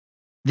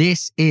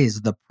This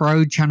is the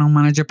Pro Channel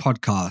Manager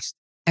Podcast,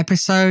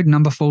 episode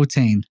number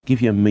 14.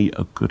 Give your meat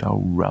a good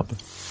old rub.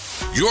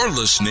 You're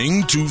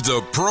listening to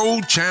the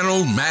Pro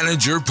Channel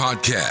Manager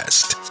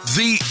Podcast,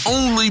 the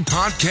only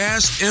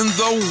podcast in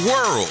the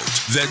world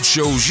that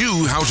shows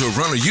you how to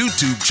run a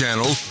YouTube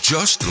channel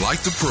just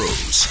like the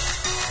pros.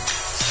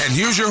 And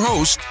here's your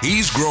host.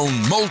 He's grown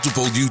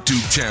multiple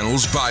YouTube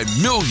channels by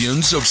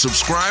millions of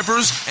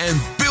subscribers and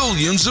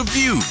billions of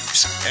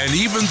views. And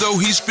even though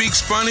he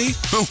speaks funny,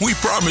 we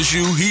promise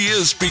you he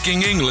is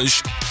speaking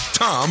English.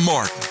 Tom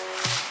Martin.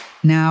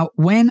 Now,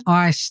 when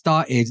I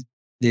started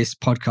this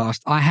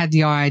podcast, I had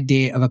the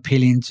idea of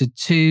appealing to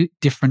two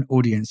different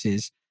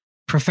audiences: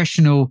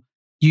 professional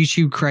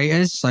YouTube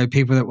creators, so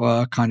people that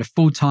were kind of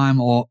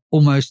full-time or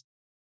almost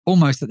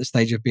at the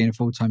stage of being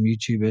full-time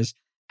YouTubers.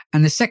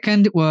 And the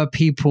second were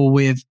people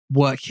with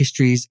work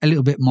histories a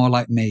little bit more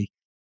like me,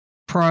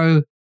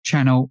 pro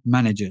channel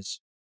managers,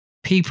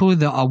 people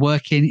that are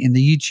working in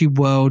the YouTube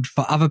world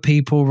for other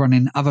people,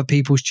 running other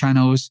people's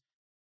channels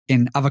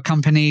in other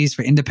companies,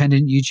 for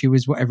independent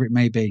YouTubers, whatever it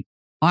may be.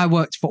 I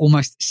worked for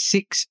almost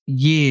 6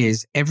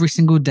 years every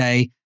single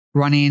day,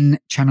 running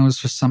channels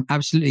for some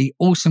absolutely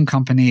awesome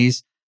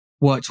companies,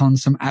 worked on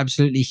some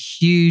absolutely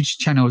huge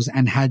channels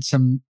and had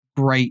some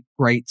great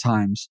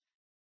times.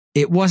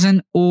 It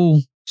wasn't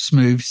all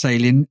smooth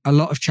sailing, a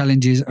lot of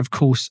challenges, of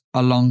course,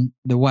 along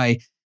the way.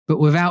 But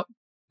without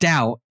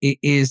doubt, it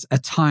is a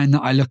time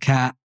that I look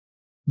at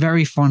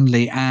very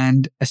fondly,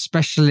 and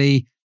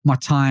especially my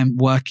time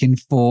working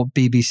for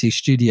BBC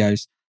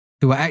Studios,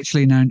 who were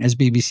actually known as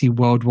BBC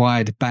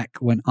Worldwide back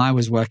when I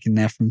was working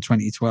there from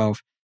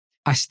 2012.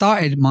 I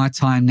started my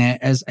time there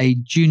as a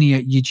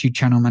junior YouTube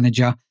channel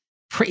manager,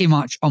 pretty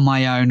much on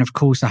my own. Of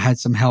course, I had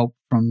some help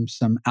from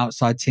some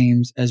outside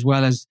teams, as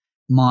well as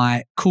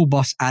my cool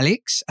boss,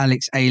 Alex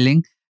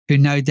Ailing, who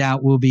no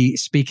doubt will be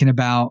speaking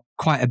about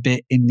quite a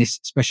bit in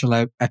this special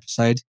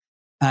episode.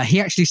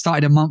 He actually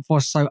started a month or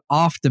so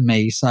after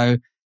me. So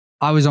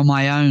I was on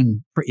my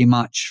own pretty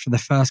much for the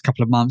first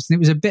couple of months. And it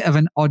was a bit of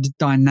an odd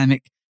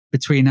dynamic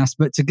between us,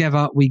 but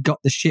together we got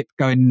the ship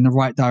going in the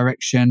right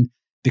direction,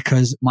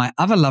 because my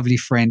other lovely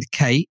friend,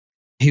 Kate,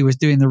 who was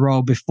doing the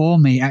role before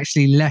me,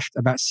 actually left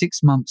about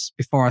 6 months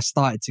before I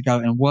started to go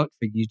and work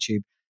for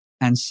YouTube.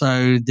 And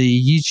so the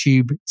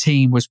YouTube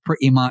team was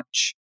pretty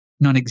much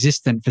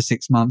non-existent for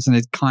 6 months and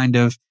had kind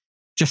of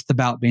just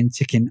about been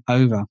ticking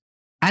over.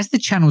 As the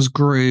channels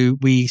grew,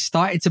 we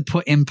started to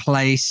put in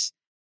place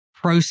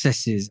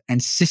processes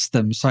and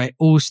systems. So it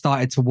all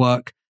started to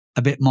work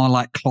a bit more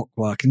like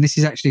clockwork. And this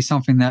is actually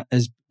something that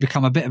has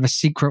become a bit of a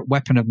secret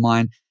weapon of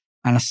mine,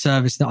 and a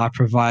service that I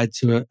provide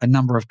to a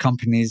number of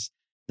companies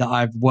that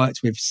I've worked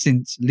with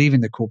since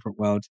leaving the corporate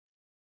world.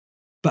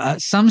 But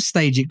at some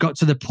stage, it got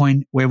to the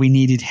point where we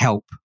needed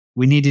help.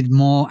 We needed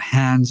more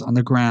hands on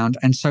the ground.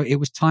 And so it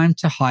was time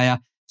to hire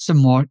some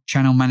more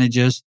channel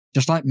managers,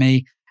 just like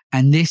me.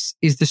 And this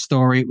is the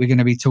story we're going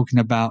to be talking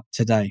about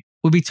today.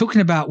 We'll be talking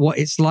about what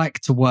it's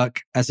like to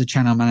work as a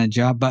channel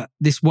manager, but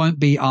this won't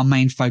be our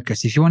main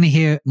focus. If you want to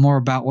hear more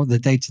about what the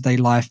day-to-day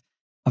life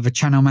of a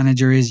channel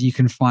manager is, you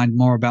can find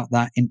more about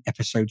that in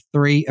episode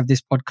 3 of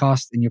this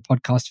podcast in your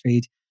podcast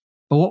feed.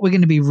 But what we're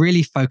going to be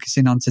really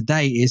focusing on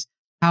today is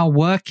how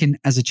working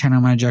as a channel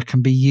manager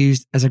can be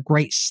used as a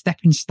great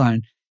stepping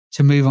stone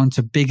to move on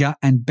to bigger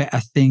and better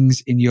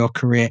things in your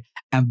career.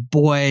 And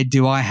boy,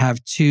 do I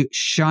have 2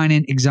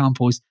 shining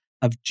examples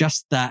of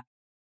just that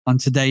on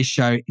today's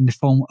show in the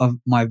form of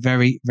my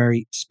very,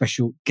 very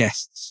special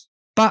guests.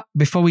 But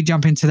before we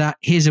jump into that,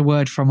 here's a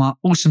word from our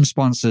awesome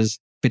sponsors,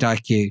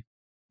 vidIQ.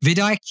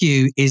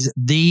 vidIQ is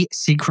the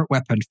secret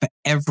weapon for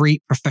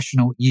every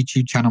professional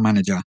YouTube channel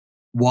manager.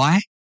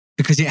 Why?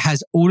 Because it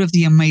has all of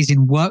the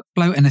amazing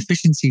workflow and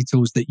efficiency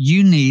tools that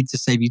you need to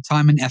save you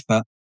time and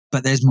effort,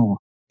 but there's more.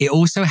 It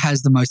also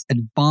has the most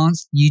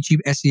advanced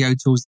YouTube SEO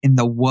tools in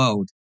the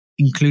world,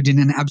 including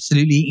an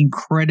absolutely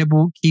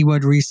incredible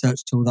keyword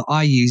research tool that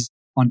I use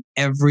on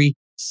every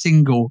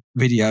single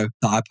video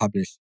that I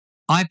publish.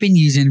 I've been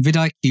using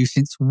vidIQ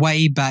since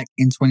way back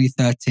in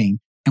 2013,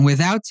 and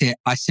without it,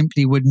 I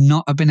simply would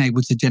not have been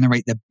able to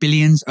generate the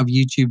billions of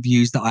YouTube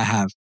views that I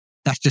have.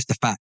 That's just a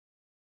fact.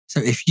 So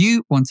if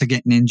you want to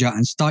get ninja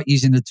and start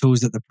using the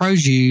tools that the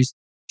pros use,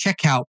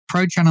 check out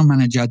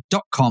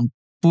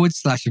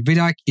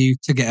prochannelmanager.com/vidIQ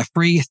to get a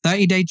free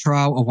 30-day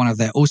trial of one of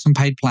their awesome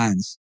paid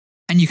plans.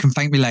 And you can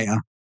thank me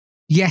later.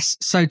 Yes,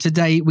 so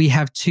today we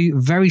have 2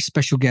 very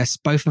special guests,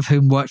 both of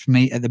whom worked for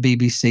me at the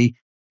BBC.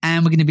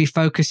 And we're going to be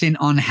focusing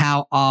on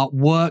how our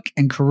work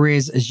and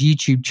careers as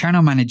YouTube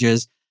channel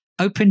managers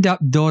opened up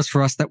doors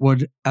for us that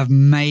would have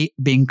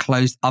been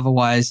closed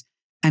otherwise,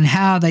 and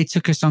how they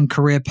took us on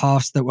career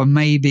paths that were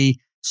maybe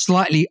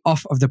slightly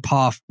off of the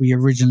path we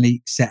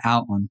originally set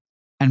out on.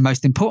 And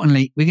most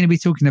importantly, we're going to be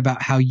talking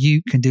about how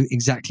you can do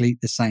exactly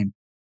the same.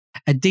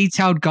 A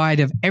detailed guide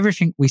of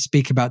everything we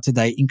speak about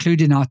today,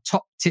 including our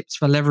top tips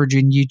for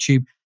leveraging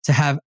YouTube to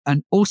have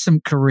an awesome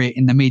career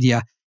in the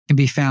media, can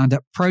be found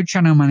at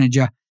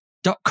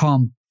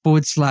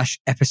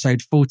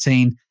prochannelmanager.com/episode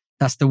 14.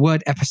 That's the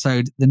word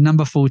episode, the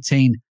number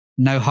 14,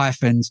 no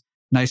hyphens,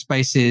 no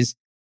spaces.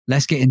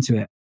 Let's get into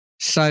it.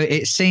 So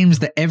it seems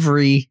that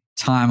every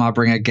time I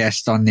bring a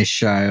guest on this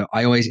show,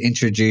 I always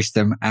introduce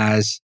them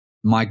as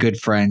my good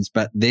friends,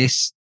 but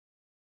this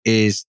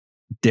is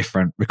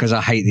different because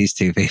I hate these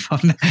two people.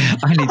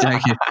 Only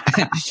joking.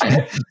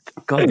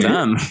 God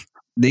damn.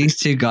 These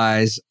two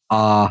guys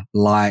are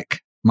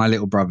like my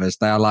little brothers.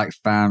 They are like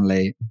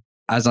family.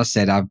 As I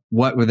said, I've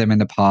worked with them in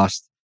the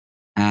past,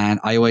 and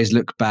I always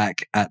look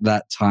back at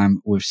that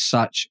time with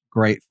such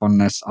great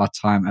fondness, our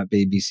time at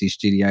BBC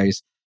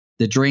Studios.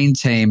 The dream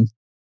team,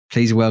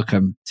 please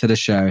welcome to the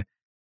show,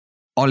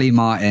 Ollie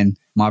Martin,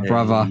 my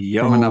brother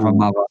from another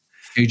mother,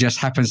 who just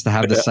happens to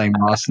have the same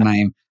last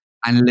name,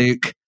 and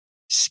Luke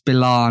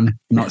Spillane,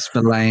 not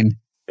Spillane.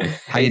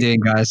 How you doing,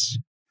 guys?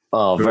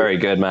 Oh, very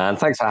good, man.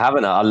 Thanks for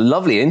having a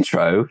lovely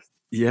intro.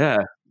 Yeah.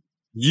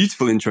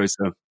 Beautiful intro,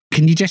 sir.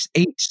 Can you just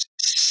each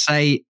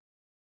say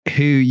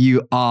who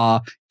you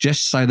are,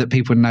 just so that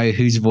people know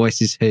whose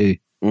voice is who?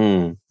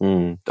 Ollie, do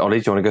you want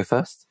to go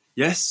first?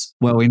 Yes.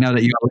 Well, we know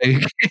that you're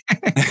Luke.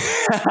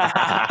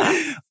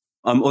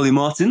 I'm Ollie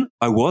Martin.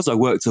 I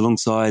worked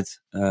alongside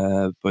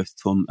both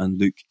Tom and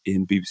Luke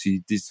in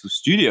BBC Digital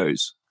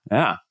Studios.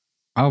 Yeah.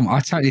 Oh, I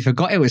totally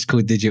forgot it was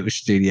called Digital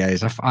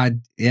Studios.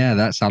 Yeah,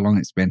 that's how long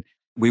it's been.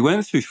 We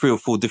went through 3 or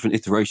 4 different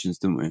iterations,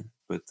 didn't we?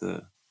 But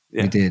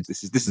yeah, we did.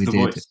 This is the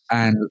voice.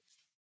 And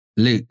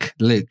Luke,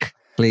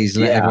 please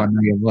let everyone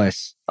know your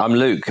voice. I'm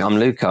Luke.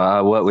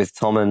 I worked with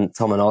Tom and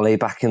Ollie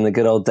back in the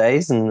good old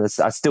days, and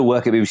I still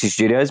work at BBC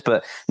Studios,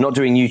 but not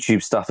doing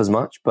YouTube stuff as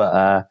much.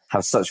 But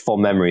have such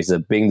fond memories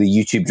of being the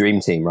YouTube dream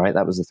team. Right,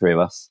 that was the 3 of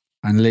us.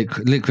 And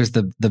Luke was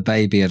the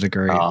baby of the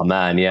group. Oh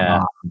man,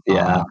 yeah.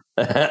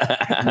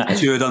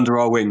 Matured under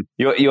our wing.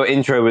 Your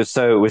intro was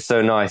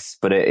so nice,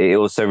 but it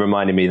also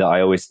reminded me that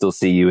I always still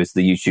see you as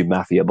the YouTube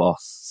mafia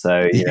boss.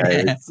 So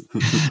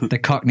the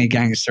Cockney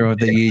gangster of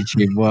the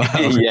YouTube world.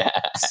 Yeah,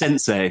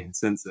 Sensei.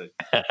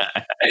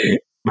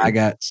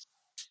 Maggots.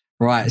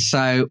 Right,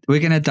 so we're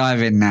gonna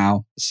dive in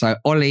now. So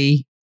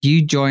Ollie,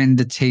 you joined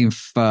the team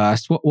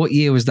first. What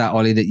year was that,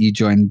 Ollie, that you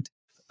joined?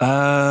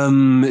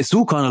 It's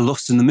all kind of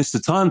lost in the mist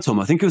of time,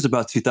 Tom. I think it was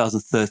about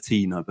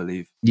 2013, I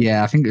believe.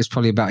 Yeah, I think it was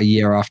probably about a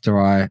year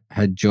after I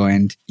had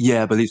joined.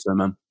 Yeah, I believe so,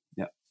 man.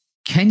 Yeah.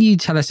 Can you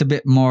tell us a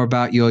bit more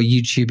about your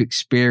YouTube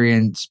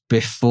experience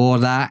before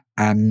that,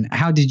 and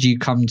how did you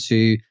come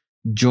to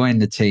join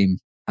the team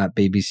at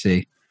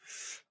BBC?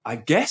 I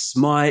guess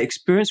my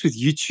experience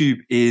with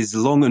YouTube is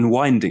long and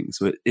winding.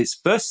 So it's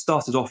first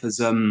started off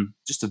as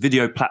just a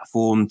video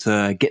platform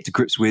to get to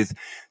grips with,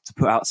 to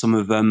put out some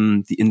of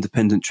the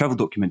independent travel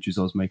documentaries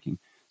I was making.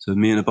 So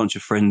me and a bunch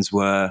of friends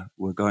were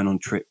going on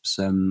trips,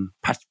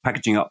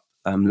 packaging up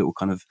little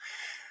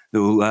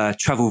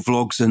travel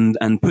vlogs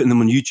and putting them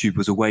on YouTube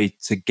was a way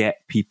to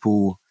get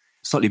people,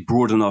 slightly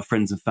broaden our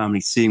friends and family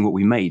seeing what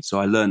we made. So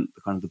I learned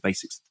the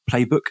basics of the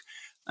playbook.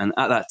 And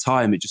at that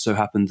time, it just so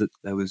happened that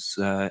there was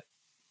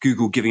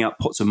Google giving out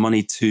pots of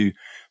money to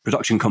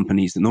production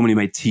companies that normally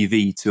made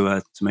TV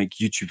to make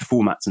YouTube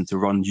formats and to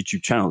run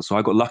YouTube channels. So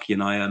I got lucky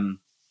and I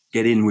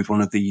get in with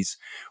one of these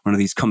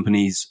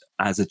companies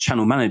as a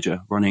channel manager,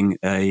 running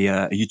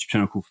a YouTube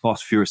channel called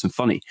Fast, Furious and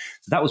Funny.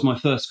 So that was my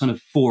first kind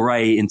of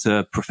foray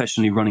into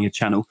professionally running a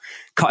channel,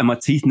 cutting my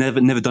teeth,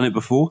 never done it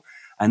before.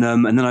 And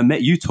then I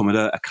met you, Tom, at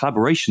a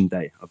collaboration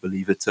day, I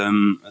believe, at the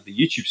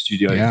YouTube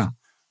studio. Yeah.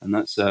 And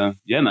that's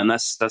man,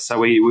 that's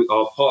how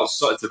our paths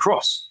started to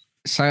cross.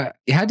 So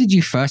how did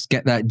you first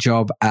get that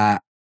job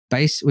at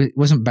Base? It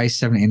wasn't Base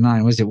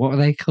 79, was it? What were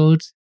they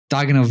called?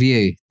 Diagonal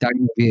View.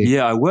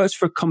 Yeah, I worked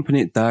for a company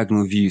at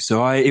Diagonal View.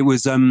 So it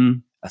was, I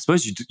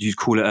suppose you'd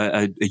call it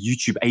a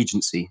YouTube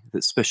agency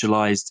that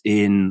specialized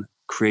in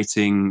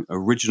creating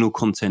original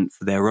content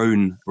for their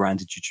own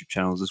branded YouTube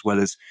channels, as well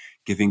as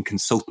giving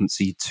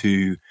consultancy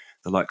to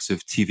the likes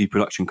of TV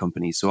production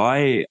companies. So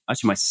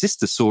my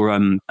sister saw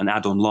an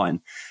ad online,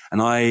 and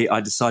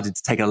I decided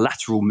to take a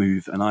lateral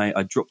move, and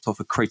I dropped off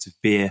a crate of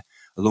beer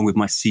along with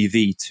my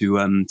CV to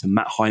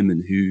Matt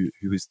Hyman,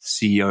 who was the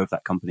CEO of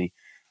that company.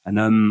 And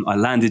I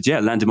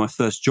landed my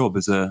first job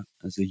as a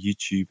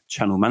YouTube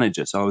channel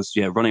manager. So I was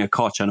running a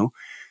car channel,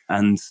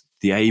 and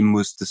the aim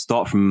was to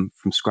start from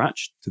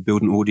scratch, to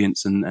build an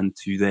audience and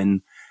to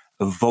then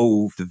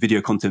evolve the video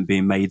content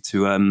being made to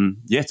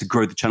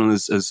grow the channel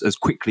as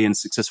quickly and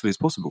successfully as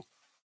possible.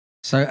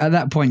 So at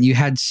that point, you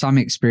had some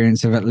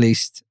experience of at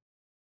least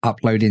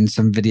uploading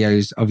some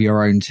videos of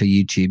your own to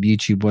YouTube.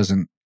 YouTube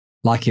wasn't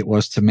like it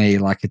was to me,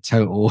 like a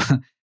total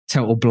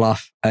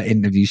bluff at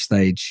interview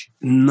stage.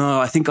 No,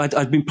 I think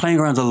I'd been playing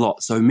around a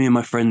lot. So me and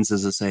my friends,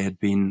 as I say, had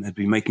been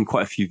making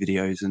quite a few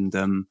videos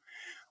and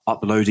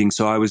uploading.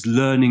 So I was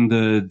learning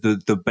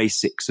the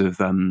basics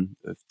of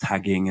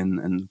tagging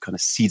and kind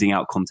of seeding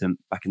out content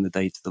back in the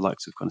day to the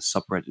likes of kind of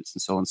subreddits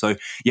and so on. So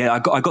yeah,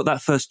 I got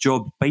that first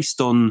job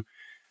based on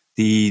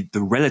the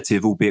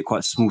relative, albeit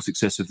quite small,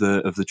 success of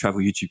the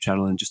travel YouTube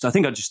channel, and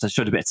I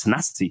showed a bit of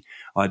tenacity.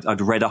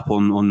 I'd read up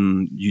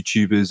on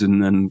YouTubers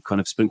and kind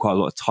of spent quite a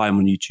lot of time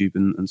on YouTube,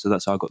 and so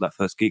that's how I got that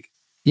first gig.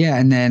 Yeah,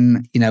 and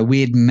then, we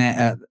had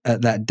met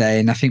at that day,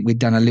 and I think we'd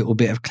done a little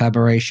bit of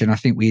collaboration. I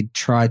think we'd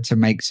tried to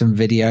make some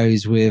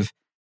videos with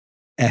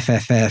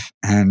FFF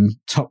and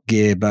Top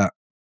Gear, but,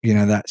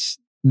 that's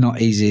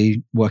not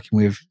easy working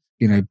with,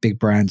 big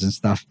brands and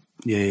stuff.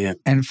 Yeah.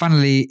 And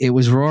funnily, it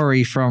was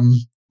Rory, from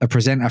a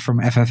presenter from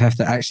FFF,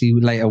 that actually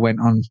later went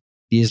on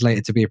years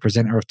later to be a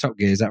presenter of Top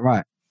Gear. Is that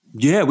right?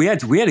 Yeah, we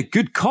had a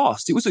good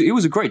cast. It was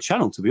a great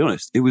channel, to be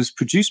honest. It was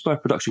produced by a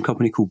production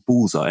company called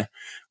Bullseye,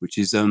 which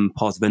is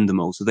part of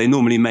Endemol. So they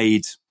normally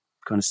made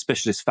kind of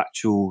specialist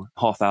factual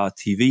half-hour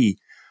TV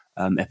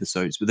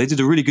episodes, but they did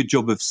a really good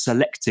job of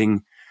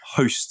selecting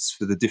hosts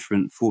for the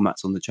different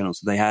formats on the channel.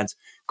 So they had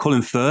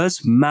Colin Furze,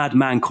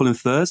 Madman Colin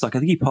Furze. I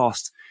think he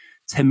passed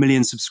 10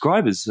 million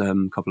subscribers a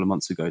couple of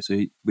months ago.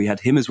 So we had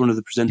him as one of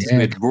the presenters. Yeah,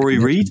 we had Rory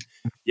Reid.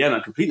 Yeah, man,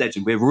 complete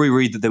legend. We had Rory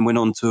Reid that then went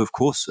on to, of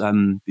course,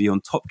 be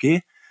on Top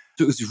Gear.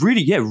 So it was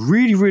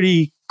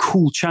really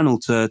cool channel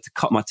to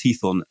cut my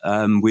teeth on,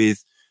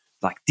 with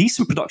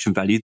decent production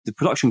value. The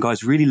production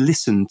guys really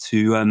listened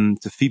to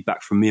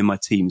feedback from me and my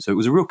team. So it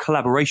was a real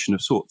collaboration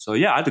of sorts. So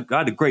yeah, I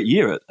had a great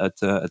year at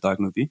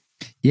Diagonal View.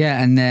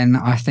 Yeah, and then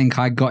I think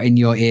I got in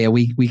your ear.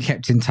 We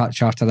kept in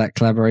touch after that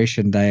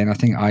collaboration day, and I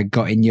think I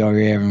got in your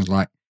ear and was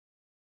like,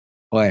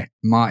 "Oi,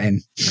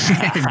 Martin,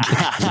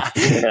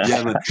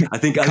 yeah, man. I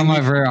think come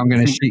over here. I'm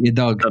going to shoot your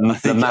dog."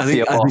 The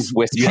mafia boss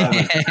whisper. Yeah,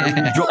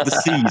 you dropped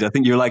the seed. I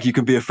think you're like, you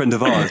can be a friend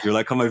of ours. You're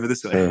like, come over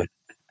this way.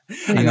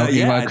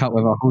 He woke up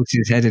with a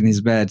horse's head in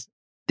his bed.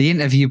 The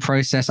interview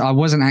process, I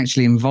wasn't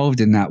actually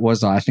involved in that,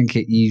 was I? I think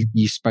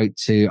you spoke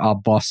to our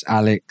boss,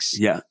 Alex.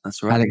 Yeah,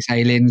 that's right. Alex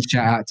Ayling,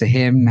 shout out to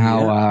him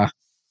now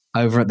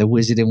over at the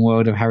Wizarding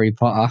World of Harry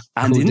Potter.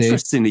 And cool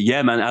interestingly,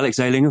 yeah, man, Alex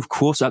Ayling, of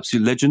course,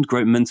 absolute legend,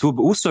 great mentor,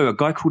 but also a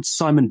guy called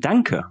Simon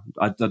Danker.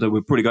 I know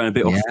we're probably going a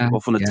bit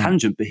off on a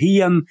tangent, but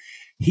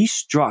he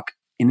struck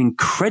an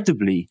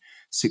incredibly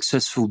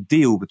successful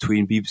deal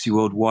between BBC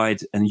Worldwide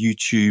and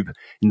YouTube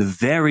in the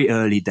very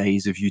early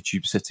days of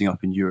YouTube setting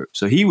up in Europe.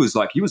 So he was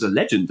a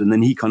legend, and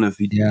then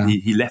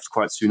he left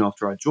quite soon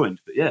after I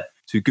joined. But yeah,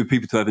 two good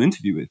people to have an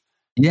interview with.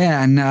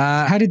 Yeah, and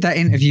how did that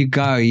interview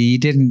go? You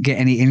didn't get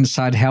any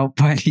inside help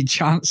by any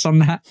chance on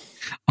that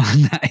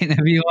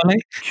interview,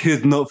 Ollie?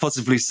 Could not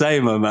possibly say,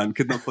 my man.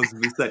 Could not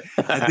possibly say.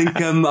 I think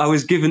I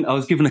was given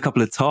a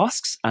couple of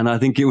tasks, and I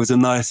think it was a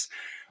nice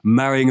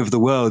marrying of the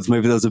worlds.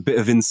 Maybe there was a bit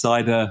of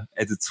insider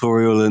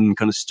editorial and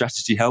kind of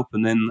strategy help,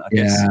 and then I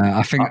guess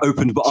I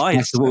opened my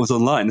eyes to what was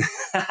online.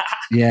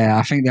 Yeah,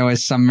 I think there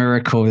was some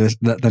miracle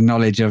that the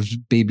knowledge of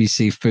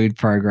BBC food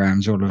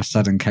programs all of a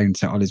sudden came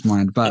to Ollie's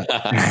mind, but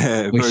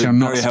we shall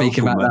not speak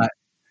about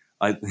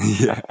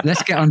that.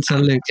 Let's get on to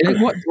Luke.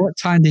 What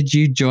time did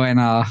you join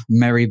our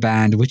merry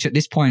band, which at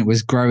this point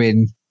was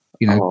growing,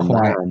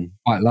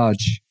 quite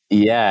large?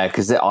 Yeah,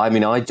 because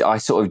I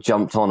sort of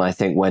jumped on, I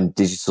think, when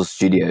Digital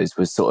Studios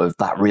was sort of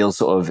that real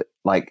sort of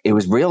it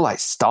was real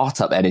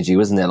startup energy,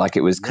 wasn't it? Like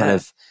it was kind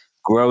of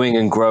growing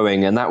and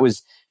growing. And that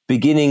was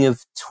beginning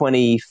of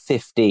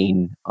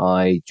 2015.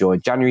 I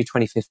joined January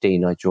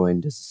 2015. I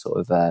joined as a sort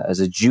of as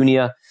a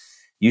junior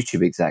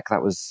YouTube exec.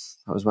 That was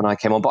when I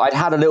came on. But I'd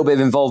had a little bit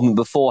of involvement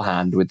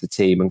beforehand with the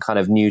team and kind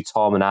of knew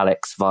Tom and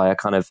Alex via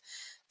kind of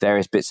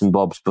various bits and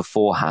bobs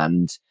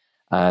beforehand.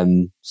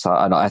 So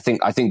I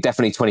think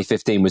definitely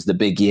 2015 was the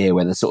big year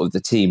when the sort of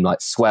the team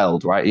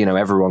swelled, right?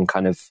 Everyone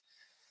kind of,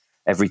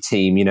 every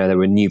team, there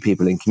were new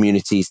people in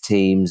communities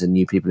teams and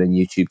new people in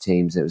YouTube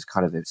teams. It was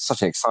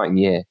such an exciting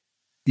year.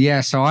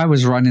 Yeah. So I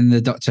was running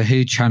the Doctor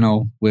Who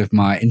channel with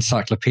my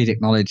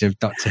encyclopedic knowledge of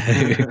Doctor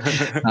Who,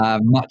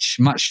 much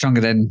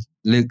stronger than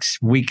Luke's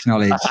weak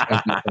knowledge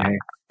of Doctor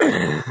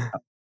Who.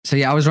 So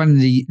yeah, I was running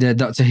the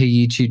Doctor Who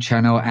YouTube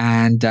channel,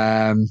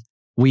 and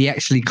we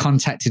actually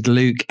contacted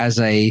Luke as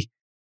a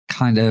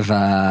kind of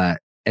a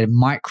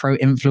micro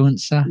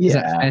influencer. Is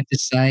that fair to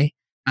say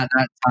at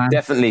that time?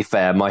 Definitely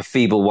fair. My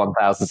feeble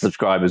 1,000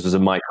 subscribers was a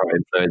micro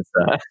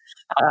influencer.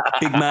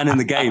 Big man in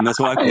the game. That's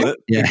what I call it.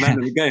 Yeah. Big man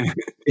in the game.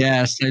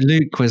 Yeah. So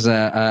Luke was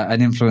an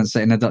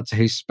influencer in the Doctor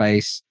Who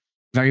space,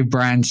 very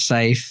brand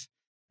safe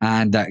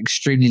and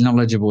extremely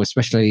knowledgeable,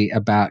 especially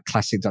about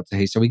classic Doctor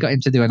Who. So we got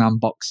him to do an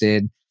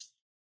unboxing.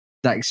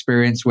 That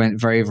experience went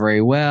very,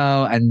 very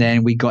well. And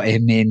then we got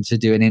him in to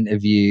do an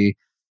interview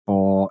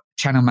for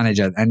channel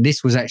manager. And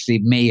this was actually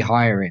me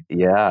hiring.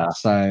 Yeah.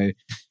 So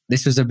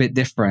this was a bit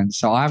different.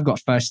 So I've got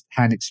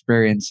first-hand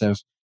experience of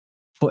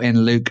putting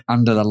Luke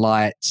under the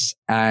lights.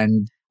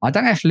 And I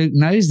don't know if Luke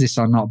knows this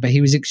or not, but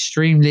he was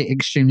extremely,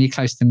 extremely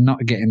close to not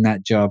getting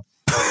that job.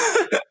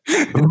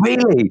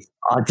 Really?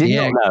 I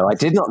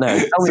did not know.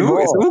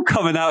 It's all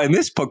coming out in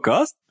this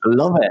podcast. I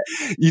love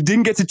it. You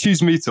didn't get to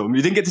choose me, Tom.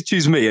 You didn't get to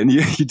choose me, and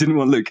you didn't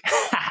want Luke.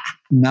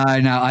 No,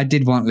 I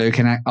did want Luke,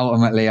 and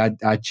ultimately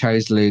I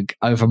chose Luke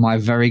over my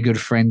very good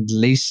friend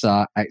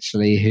Lisa,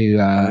 actually, who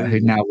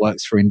now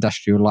works for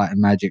Industrial Light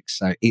and Magic.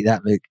 So eat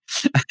that, Luke.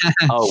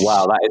 Oh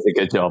wow, that is a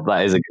good job.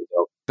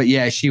 But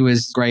yeah, she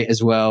was great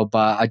as well.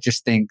 But I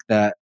just think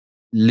that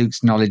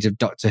Luke's knowledge of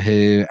Doctor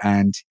Who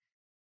and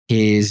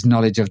his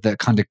knowledge of the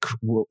kind of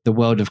the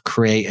world of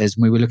creators,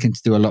 we were looking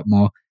to do a lot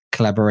more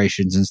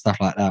collaborations and stuff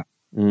like that.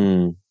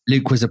 Mm.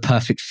 Luke was a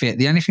perfect fit.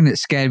 The only thing that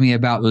scared me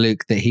about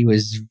Luke, that he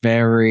was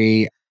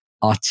very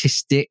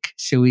artistic,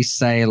 shall we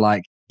say,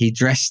 like he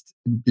dressed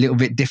a little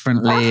bit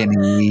differently,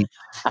 and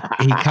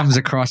he comes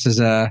across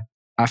as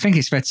I think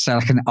it's fair to say,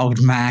 like an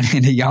old man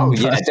in a young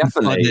person's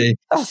definitely. body.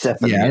 That's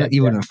definitely Yeah,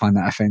 you wouldn't find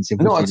that offensive.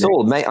 Not at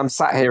all, mate. I'm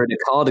sat here in a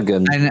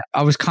cardigan. And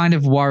I was kind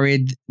of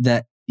worried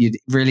that you'd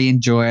really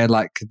enjoy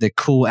like the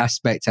cool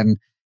aspect and,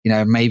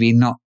 maybe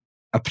not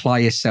apply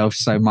yourself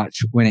so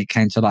much when it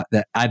came to like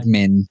the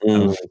admin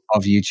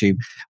of YouTube,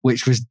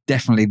 which was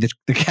definitely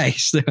the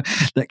case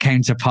that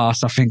came to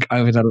pass. I think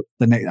over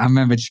the next, I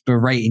remember just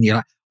berating you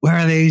like, where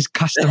are these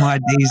custom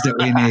IDs that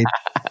we need?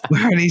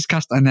 Where are these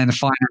custom? And then the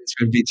finance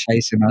would be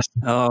chasing us.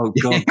 Oh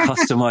God,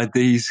 custom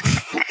IDs.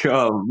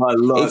 God, my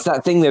Lord. It's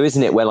that thing though,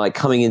 isn't it? Where like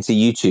coming into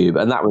YouTube,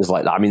 and that was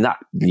like, I mean, that,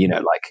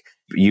 like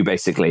you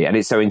basically, and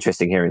it's so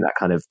interesting hearing that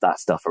kind of that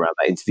stuff around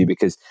that interview,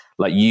 because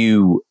like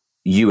you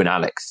and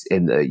Alex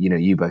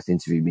you both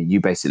interviewed me. You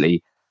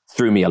basically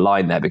threw me a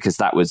line there, because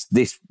that was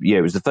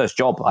it was the first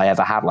job I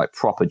ever had, like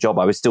proper job.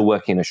 I was still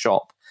working in a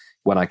shop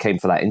when I came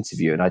for that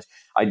interview, and I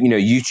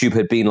YouTube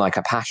had been like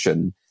a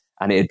passion,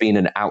 and it had been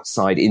an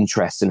outside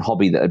interest and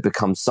hobby that had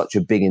become such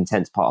a big,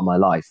 intense part of my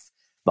life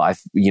that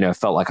I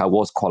felt like I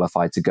was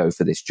qualified to go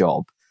for this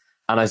job.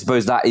 And I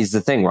suppose that is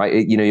the thing,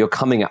 right?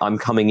 I'm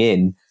coming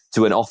in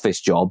to an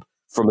office job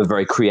from a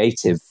very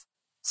creative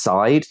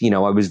side. I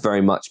was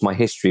very much, my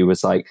history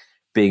was like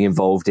being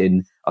involved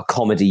in a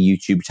comedy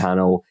YouTube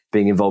channel,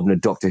 being involved in a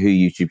Doctor Who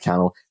YouTube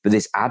channel, but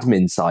this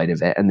admin side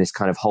of it and this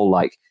kind of whole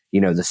like,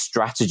 the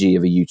strategy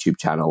of a YouTube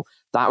channel,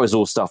 that was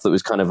all stuff that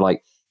was kind of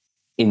like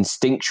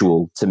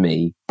instinctual to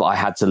me, but I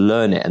had to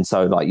learn it. And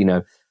so like,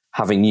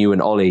 having you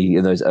and Ollie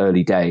in those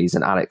early days,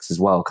 and Alex as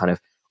well, kind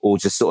of all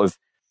just sort of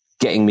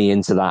getting me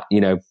into that,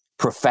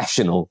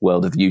 professional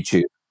world of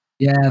YouTube.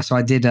 Yeah. So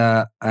I did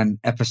an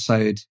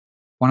episode,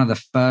 one of the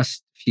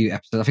first few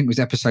episodes, I think it was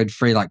episode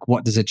 3, like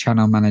what does a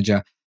channel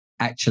manager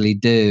actually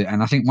do?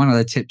 And I think one of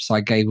the tips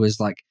I gave was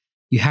like,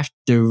 you have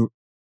to,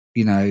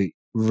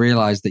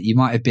 realize that you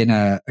might have been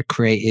a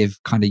creative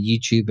kind of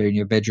YouTuber in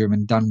your bedroom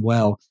and done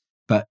well,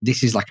 but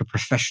this is like a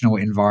professional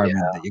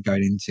environment that you're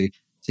going into.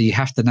 So you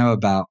have to know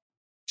about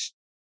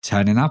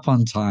turning up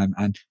on time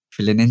and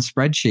filling in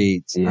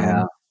spreadsheets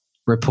and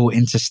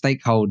reporting to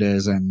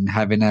stakeholders and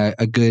having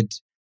a good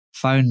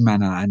phone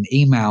manner and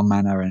email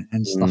manner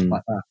and stuff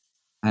like that.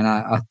 And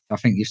I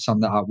think you've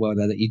summed that up well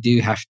there, that you do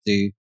have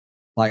to,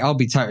 like, I'll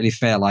be totally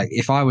fair. Like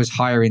if I was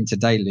hiring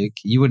today, Luke,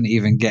 you wouldn't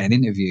even get an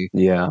interview.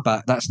 Yeah.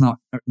 But that's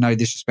no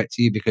disrespect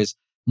to you, because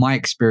my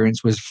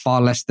experience was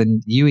far less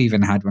than you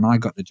even had when I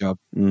got the job.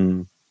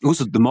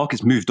 Also, the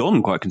market's moved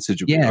on quite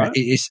considerably. Yeah, right?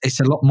 it's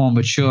a lot more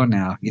mature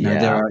now.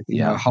 There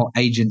are whole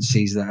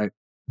agencies that are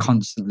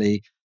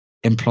constantly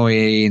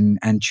employing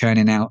and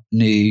churning out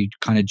new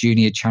kind of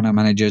junior channel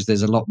managers.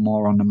 There's a lot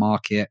more on the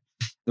market.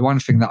 The one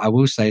thing that I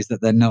will say is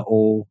that they're not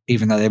all,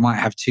 even though they might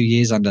have 2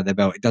 years under their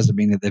belt, it doesn't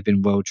mean that they've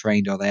been well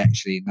trained or they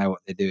actually know what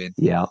they're doing.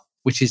 Yeah.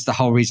 Which is the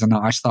whole reason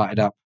that I started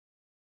up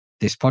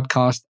this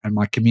podcast and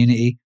my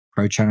community,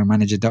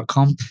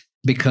 prochannelmanager.com,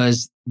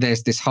 because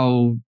there's this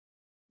whole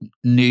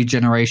new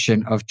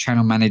generation of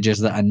channel managers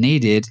that are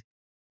needed,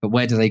 but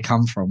where do they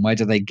come from? Where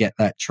do they get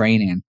that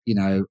training?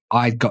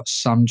 I got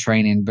some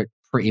training, but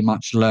pretty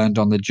much learned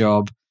on the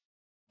job.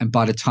 And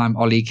by the time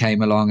Ollie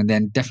came along, and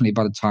then definitely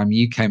by the time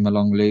you came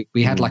along, Luke,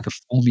 we had like a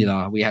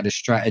formula. We had a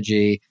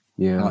strategy.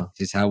 Yeah. Like,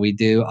 this is how we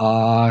do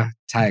our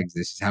tags.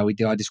 This is how we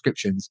do our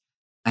descriptions.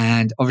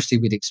 And obviously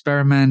we'd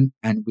experiment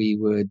and we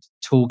would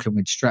talk and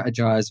we'd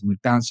strategize and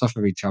we'd bounce off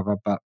of each other.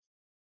 But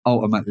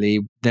ultimately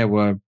there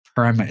were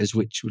parameters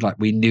which like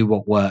we knew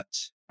what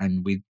worked,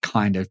 and we'd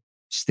kind of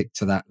stick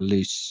to that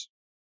loose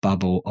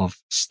bubble of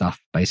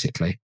stuff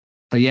basically.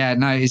 But yeah,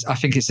 no, I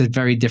think it's a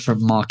very different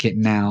market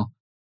now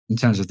in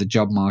terms of the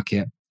job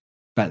market.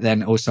 But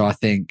then also I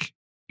think,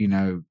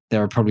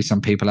 there are probably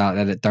some people out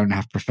there that don't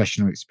have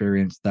professional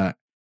experience that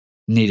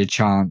need a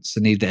chance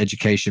and need the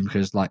education,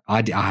 because like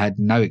I had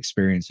no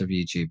experience of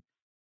YouTube.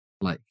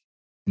 Like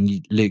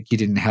Luke, you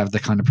didn't have the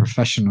kind of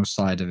professional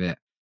side of it.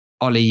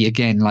 Ollie,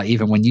 again, like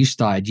even when you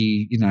started,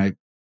 you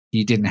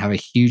didn't have a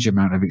huge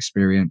amount of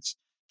experience.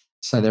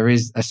 So there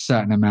is a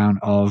certain amount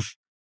of,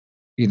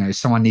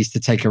 someone needs to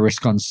take a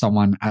risk on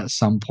someone at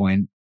some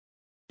point.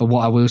 But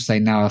what I will say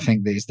now, I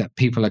think is that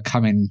people are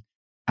coming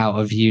out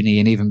of uni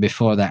and even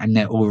before that, and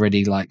they're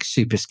already like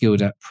super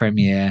skilled at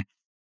Premiere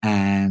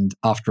and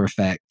After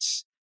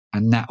Effects,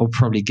 and that will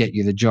probably get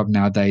you the job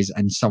nowadays,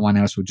 and someone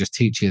else will just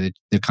teach you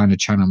the kind of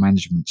channel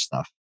management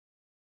stuff.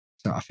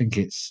 So I think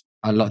it's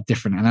a lot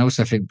different. And I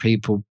also think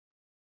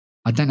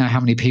I don't know how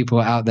many people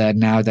are out there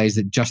nowadays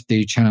that just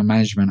do channel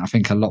management. I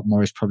think a lot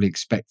more is probably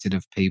expected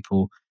of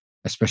people,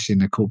 especially in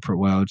the corporate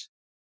world.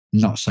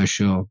 Not so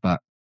sure, but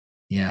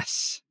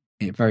yes,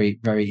 very,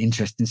 very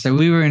interesting. So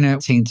we were in a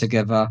team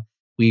together.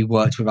 We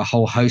worked with a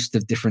whole host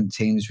of different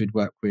teams. We'd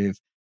work with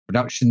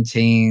production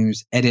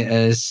teams,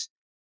 editors,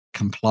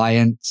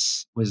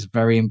 compliance was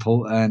very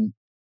important,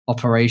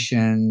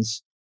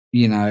 operations,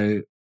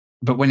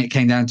 but when it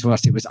came down to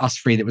us, it was us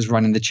three that was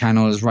running the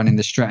channels, running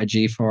the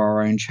strategy for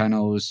our own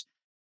channels.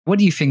 What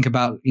do you think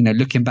about,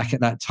 looking back at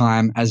that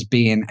time as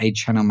being a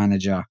channel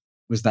manager?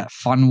 Was that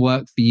fun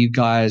work for you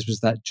guys?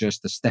 Was that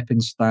just a stepping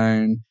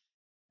stone?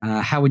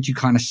 How would you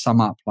kind of sum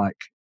up like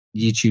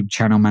YouTube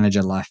channel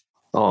manager life?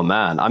 Oh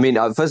man. I mean,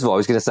 first of all, I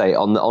was going to say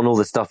on all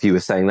the stuff you were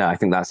saying there, I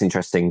think that's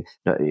interesting.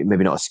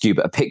 Maybe not a skew,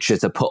 but a picture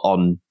to put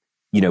on,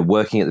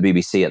 working at the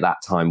BBC at that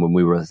time when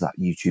we were that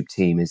YouTube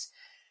team is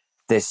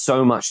there's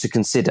so much to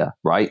consider,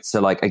 right?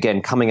 So like,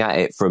 again, coming at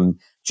it from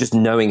just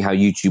knowing how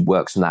YouTube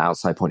works from that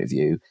outside point of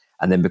view,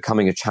 and then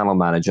becoming a channel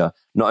manager,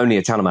 not only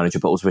a channel manager,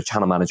 but also a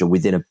channel manager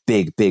within a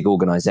big, big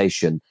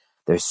organization.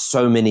 There's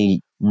so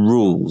many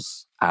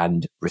rules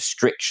and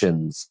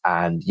restrictions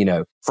and,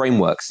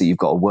 frameworks that you've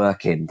got to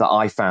work in that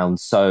I found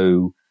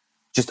so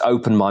just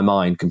opened my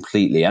mind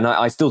completely. And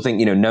I still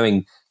think,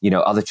 knowing,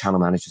 other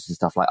channel managers and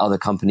stuff, like other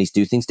companies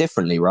do things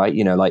differently, right?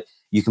 Like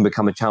you can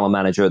become a channel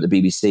manager at the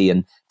BBC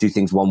and do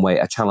things one way.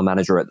 A channel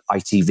manager at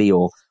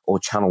ITV or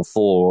Channel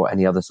 4 or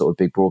any other sort of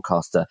big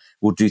broadcaster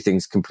will do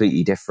things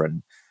completely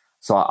different.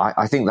 So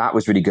I think that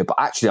was really good. But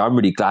actually, I'm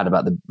really glad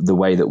about the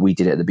way that we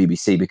did it at the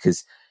BBC,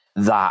 because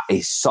that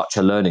is such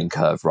a learning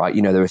curve, right?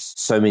 There are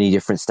so many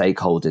different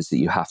stakeholders that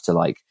you have to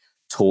like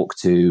talk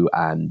to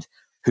and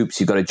hoops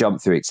you've got to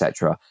jump through,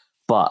 etc.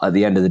 But at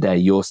the end of the day,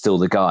 you're still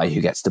the guy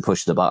who gets to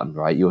push the button,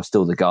 right? You're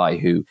still the guy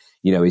who,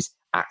 is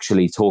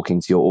actually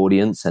talking to your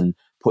audience and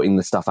putting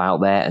the stuff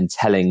out there and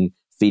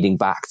feeding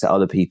back to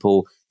other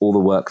people all the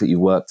work that you've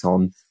worked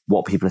on,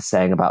 what people are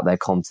saying about their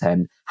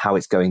content, how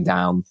it's going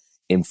down,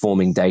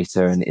 informing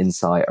data and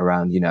insight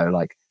around,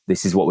 like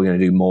this is what we're going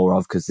to do more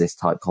of because this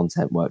type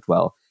content worked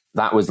well.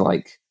 That was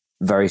like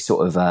very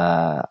sort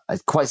of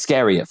quite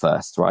scary at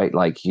first, right?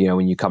 Like,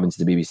 when you come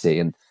into the BBC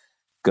and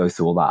go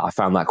through all that, I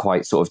found that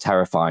quite sort of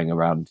terrifying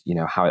around,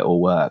 how it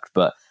all worked,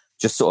 but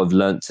just sort of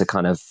learnt to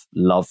kind of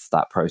love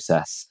that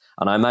process.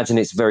 And I imagine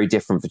it's very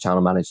different for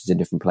channel managers in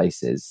different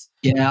places.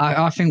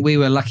 Yeah, I think we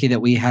were lucky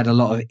that we had a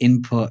lot of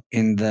input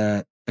in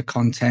the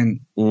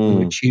content. We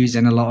were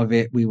choosing a lot of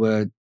it. We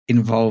were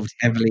involved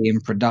heavily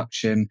in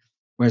production,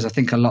 whereas I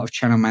think a lot of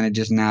channel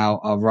managers now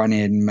are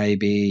running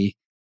maybe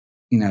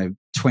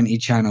 20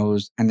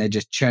 channels and they're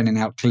just churning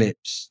out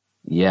clips.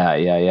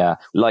 Yeah.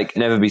 Like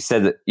never be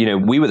said that,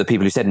 we were the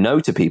people who said no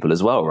to people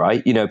as well,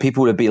 right?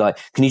 People would be like,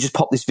 can you just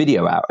pop this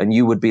video out? And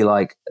you would be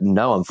like,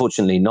 no,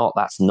 unfortunately not.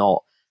 That's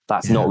not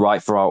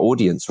right for our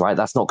audience, right?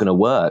 That's not going to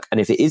work. And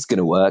if it is going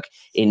to work,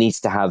 it needs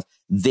to have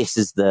this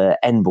as the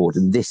end board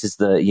and this is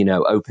the,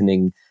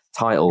 opening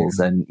titles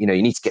and, you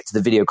need to get to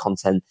the video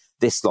content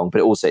this long,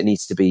 but also it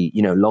needs to be,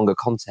 longer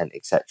content,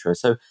 etc.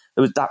 So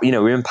there was that,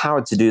 we're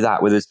empowered to do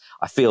that. Whereas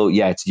I feel,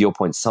 to your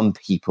point, some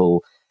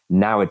people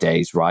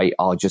nowadays, right,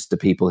 are just the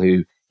people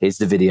who, here's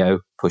the video,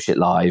 push it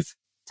live,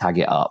 tag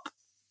it up,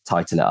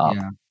 title it up.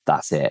 Yeah.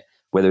 That's it.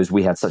 Whereas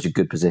we had such a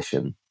good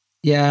position.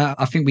 Yeah,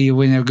 I think we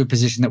were in a good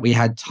position that we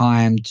had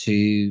time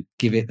to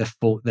give it the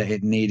thought that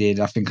it needed.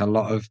 I think a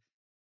lot of,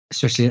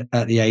 especially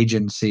at the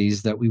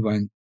agencies that we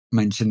won't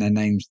mention their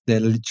names,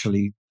 they're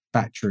literally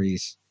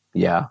factories.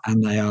 Yeah.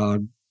 And they are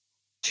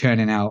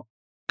churning out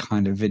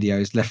kind of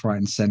videos left, right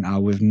and center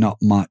with not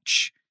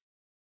much.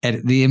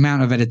 The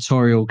amount of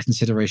editorial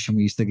consideration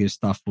we used to give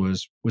stuff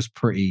was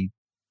pretty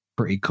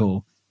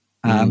cool.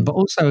 But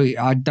also,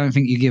 I don't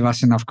think you give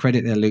us enough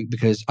credit there, Luke,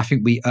 because I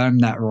think we earned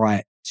that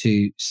right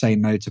to say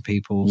no to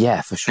people.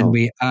 Yeah, for sure. And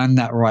we earned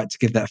that right to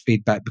give that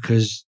feedback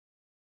because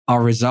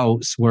our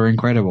results were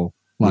incredible.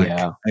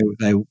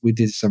 We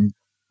did some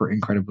pretty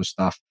incredible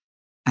stuff.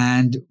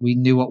 And we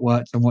knew what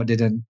worked and what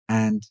didn't.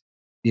 And,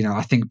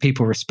 I think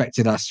people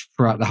respected us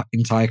throughout the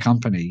entire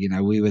company.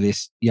 We were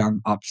this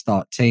young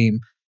upstart team,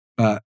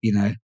 but,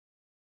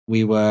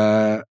 we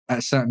were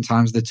at certain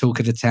times the talk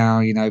of the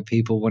town.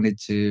 People wanted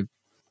to,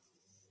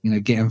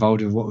 get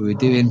involved with what we were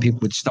doing. People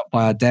would stop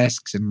by our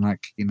desks and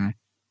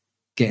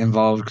get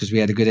involved because we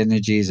had a good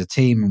energy as a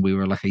team and we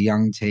were like a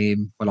young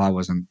team. Well, I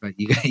wasn't, but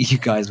you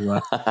guys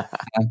were. But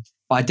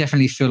I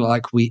definitely feel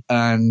like we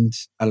earned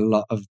a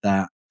lot of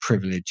that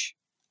privilege,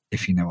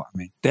 if you know what I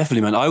mean.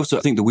 Definitely, man. I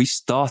also think that we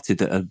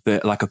started at a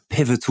bit like a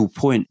pivotal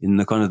point in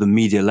the kind of the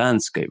media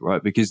landscape,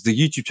 right? Because the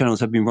YouTube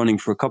channels have been running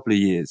for a couple of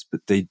years,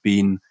 but they'd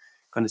been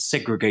kind of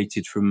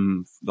segregated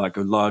from like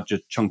a larger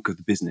chunk of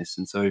the business.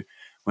 And so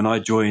when I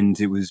joined,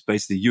 it was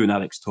basically you and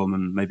Alex, Tom,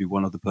 and maybe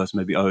one other person,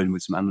 maybe Owen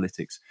with some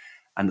analytics.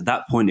 And at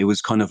that point, it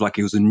was kind of like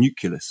it was a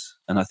nucleus.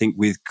 And I think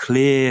with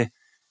clear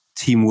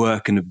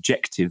teamwork and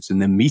objectives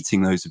and then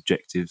meeting those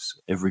objectives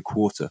every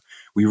quarter,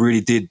 we really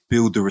did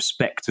build the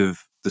respect of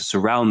the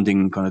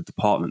surrounding kind of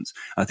departments.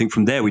 I think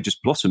from there we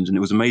just blossomed, and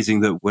it was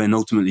amazing that when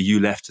ultimately you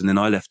left and then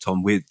I left,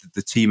 Tom,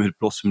 the team had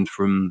blossomed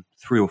from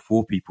 3 or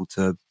 4 people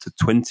to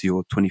 20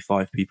 or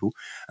 25 people.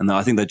 And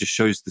I think that just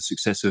shows the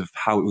success of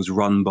how it was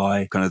run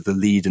by kind of the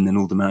lead and then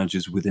all the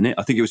managers within it.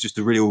 I think it was just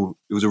a real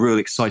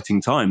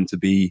exciting time to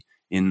be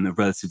in a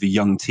relatively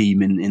young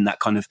team in that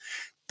kind of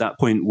that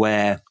point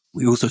where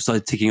we also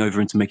started ticking over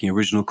into making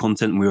original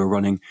content, and we were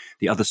running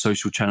the other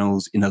social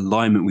channels in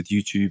alignment with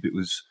YouTube. It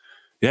was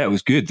Yeah, it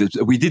was good.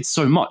 We did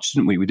so much,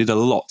 didn't we? We did a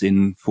lot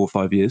in 4 or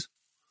 5 years.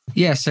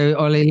 Yeah. So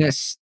Ollie,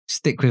 let's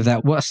stick with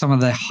that. What are some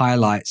of the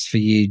highlights for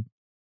you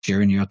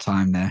during your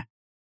time there?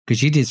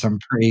 Because you did some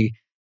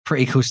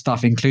pretty cool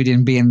stuff,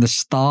 including being the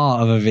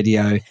star of a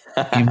video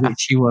in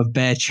which you were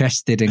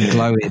bare-chested and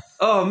glowing.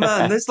 Oh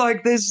man, there's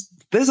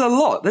a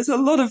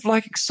lot of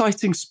like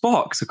exciting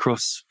sparks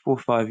across 4 or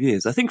 5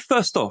 years. I think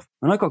first off,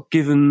 when I got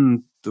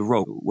given the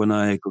role, when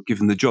I got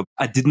given the job,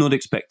 I did not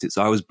expect it,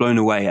 so I was blown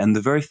away. And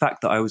the very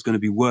fact that I was going to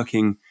be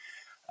working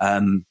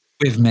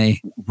with me,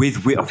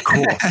 with of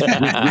course,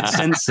 with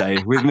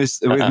Sensei, with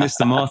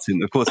Mr.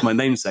 Martin, of course, my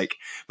namesake,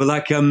 but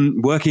like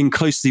working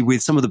closely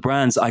with some of the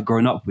brands I'd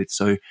grown up with.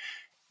 So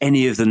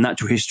any of the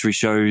natural history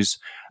shows,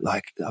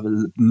 like I'm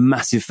a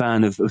massive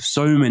fan of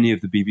so many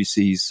of the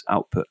BBC's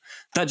output.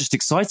 That just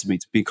excited me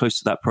to be close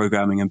to that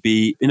programming and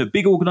be in a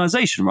big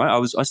organization, right?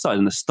 I started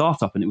in a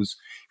startup and it was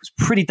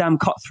pretty damn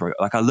cutthroat.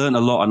 Like I learned a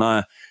lot and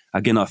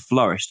I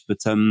flourished, but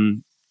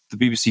the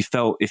BBC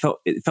felt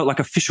like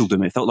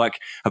officialdom. It felt like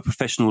a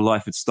professional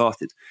life had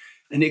started.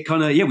 And it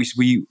kind of,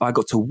 I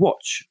got to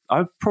watch.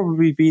 I've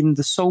probably been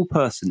the sole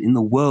person in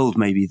the world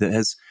maybe that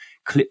has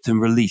clipped and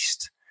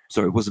released.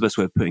 Sorry, what's the best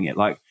way of putting it?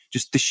 Like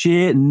just the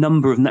sheer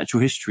number of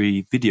natural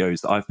history videos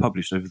that I've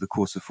published over the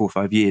course of 4 or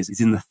 5 years is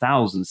in the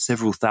thousands,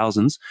 several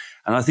thousands.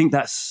 And I think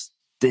that's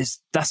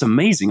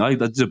amazing. I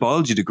did a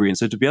biology degree. And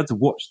so to be able to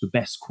watch the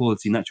best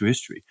quality natural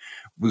history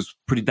was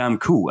pretty damn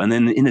cool. And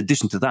then in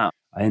addition to that,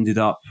 I ended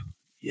up,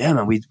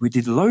 we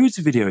did loads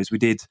of videos. We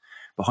did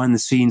behind the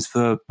scenes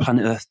for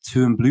Planet Earth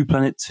 2 and Blue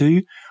Planet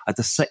 2. I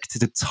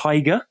dissected a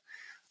tiger.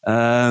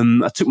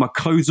 I took my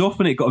clothes off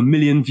and it got 1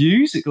 million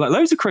views. Like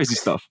loads of crazy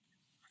stuff.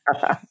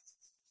 I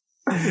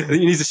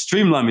think you need to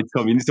streamline me,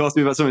 Tom. You need to ask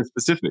me about something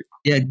specific.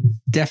 Yeah,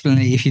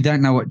 definitely. If you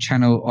don't know what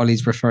channel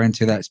Ollie's referring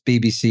to, that's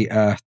BBC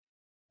Earth,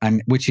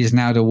 and which is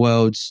now the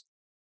world's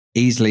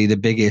easily the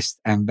biggest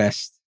and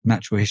best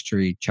natural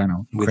history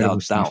channel. Incredible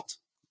Without stuff.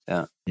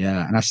 doubt.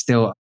 Yeah. And I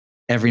still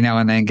every now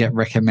and then get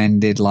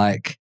recommended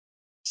like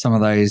some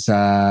of those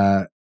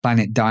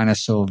Planet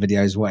Dinosaur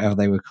videos, whatever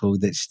they were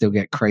called, that still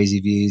get crazy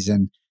views,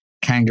 and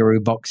kangaroo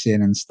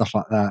boxing and stuff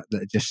like that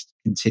just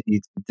continue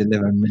to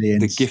deliver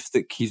millions. The gift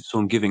that keeps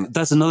on giving.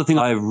 That's another thing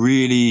I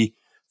really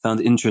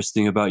found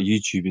interesting about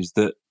YouTube is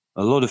that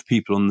a lot of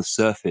people on the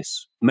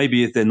surface,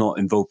 maybe if they're not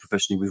involved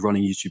professionally with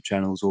running YouTube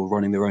channels or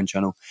running their own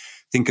channel,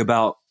 think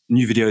about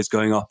new videos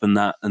going up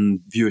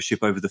and viewership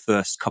over the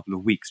first couple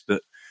of weeks.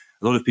 But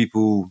a lot of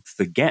people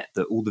forget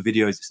that all the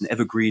videos, it's an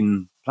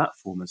evergreen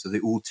platform, and so they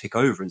all tick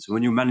over. And so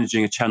when you're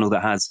managing a channel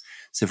that has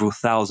several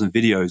thousand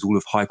videos, all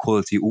of high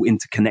quality, all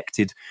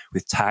interconnected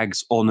with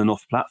tags on and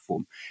off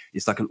platform,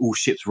 it's like an all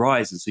ships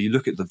rise. And so you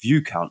look at the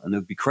view count and it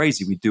would be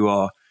crazy. We do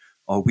our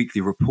weekly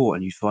report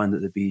and you find that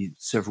there'd be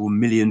several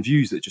million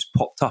views that just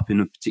popped up in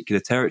a particular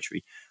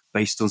territory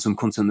based on some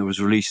content that was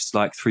released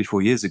like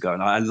 3-4 years ago.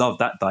 And I love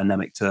that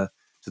dynamic to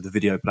the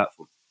video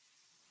platform.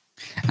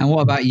 And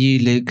what about you,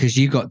 Luke? Because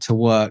you got to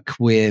work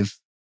with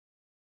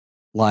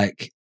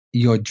like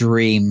your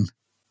dream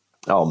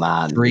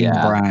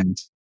brand.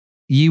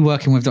 You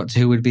working with Doctor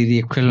Who would be the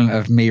equivalent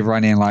of me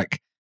running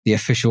like the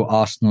official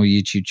Arsenal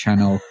YouTube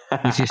channel,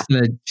 which is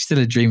still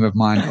a dream of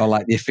mine, or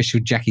like the official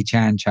Jackie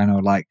Chan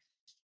channel. Like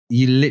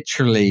you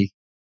literally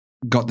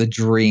got the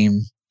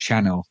dream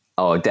channel.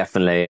 Oh,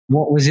 definitely.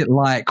 What was it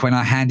like when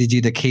I handed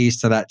you the keys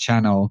to that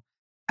channel?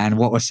 And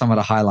what were some of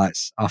the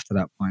highlights after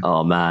that point?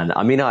 Oh, man.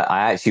 I mean,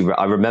 I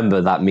remember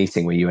that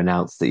meeting where you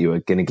announced that you were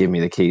going to give me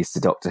the keys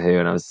to Doctor Who.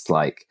 And I was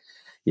like,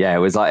 yeah, it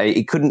was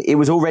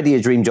already a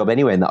dream job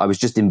anyway. And that I was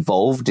just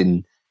involved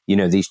in,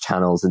 these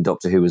channels, and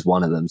Doctor Who was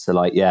one of them. So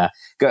like, yeah,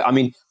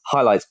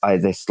 highlights,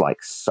 there's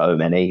like so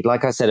many.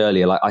 Like I said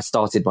earlier, like I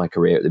started my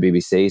career at the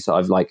BBC. So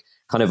I've like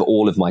kind of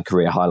all of my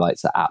career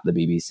highlights are at the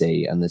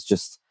BBC. And there's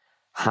just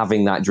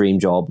having that dream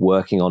job,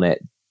 working on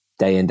it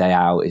day in, day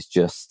out is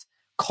just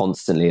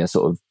constantly a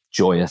sort of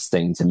joyous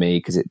thing to me,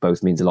 because it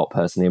both means a lot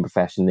personally and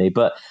professionally.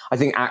 But I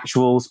think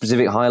actual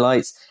specific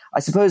highlights, I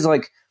suppose,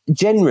 like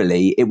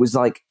generally it was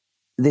like,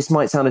 this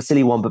might sound a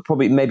silly one, but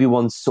probably maybe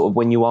one sort of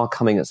when you are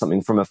coming at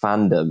something from a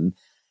fandom,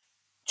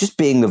 just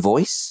being the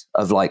voice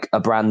of like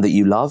a brand that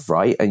you love,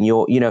 right? And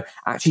you're,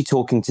 actually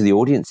talking to the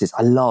audiences.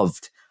 I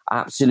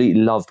absolutely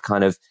loved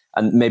kind of,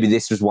 and maybe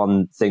this was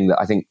one thing that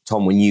I think,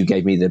 Tom, when you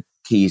gave me the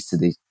keys to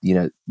the,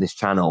 this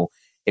channel,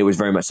 it was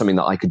very much something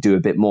that I could do a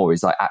bit more,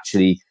 is like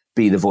actually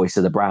be the voice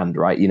of the brand,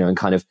 right? And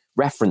kind of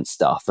reference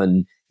stuff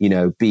and,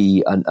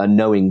 be a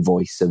knowing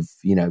voice of,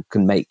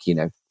 can make,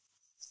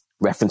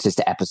 references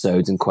to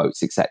episodes and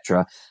quotes,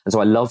 etc. And so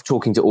I love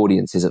talking to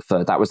audiences at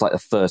first. That was like the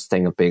first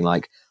thing of being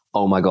like,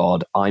 oh my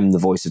God, I'm the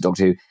voice of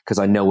Doctor Who, because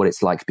I know what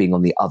it's like being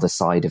on the other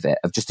side of it,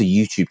 of just a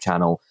YouTube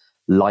channel,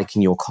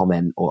 liking your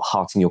comment or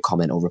hearting your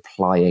comment or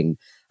replying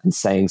and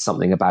saying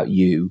something about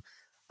you.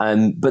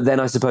 But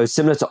then I suppose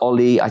similar to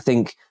Ollie, I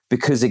think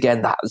because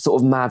again, that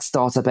sort of mad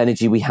startup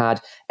energy we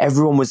had,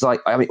 everyone was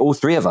like, all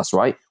three of us,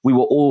 right? We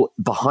were all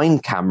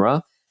behind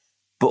camera,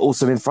 but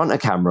also in front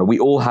of camera. We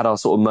all had our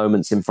sort of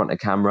moments in front of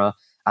camera.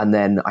 And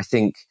then I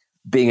think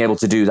being able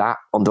to do that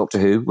on Doctor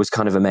Who was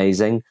kind of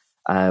amazing.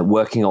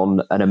 Working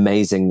on an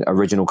amazing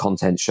original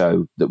content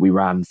show that we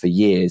ran for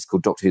years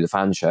called Doctor Who The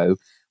Fan Show,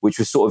 which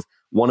was sort of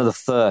one of the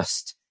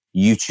first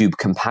YouTube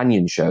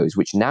companion shows,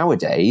 which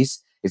nowadays,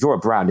 if you're a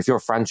brand, if you're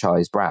a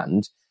franchise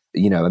brand,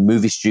 you know, a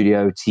movie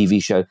studio,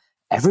 TV show,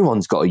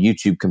 everyone's got a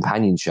YouTube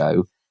companion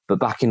show. But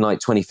back in like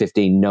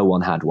 2015, no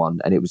one had one.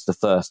 And it was the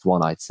first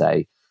one, I'd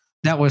say.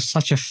 That was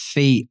such a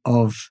feat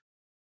of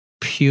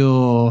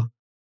pure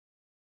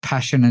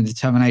passion and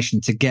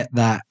determination to get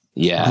that.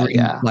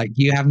 Yeah. Like,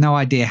 you have no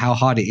idea how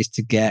hard it is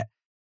to get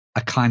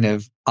a kind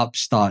of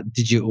upstart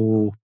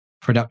digital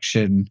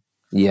production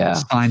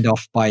signed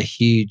off by a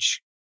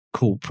huge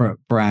corporate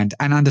brand,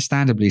 and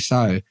understandably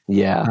so.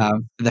 Yeah.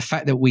 The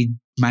fact that we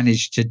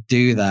managed to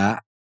do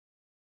that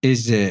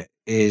is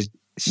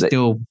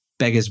still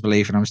beggars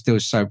belief, and I'm still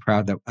so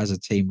proud that as a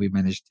team we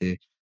managed to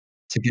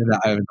get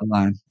that over the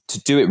line. To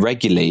do it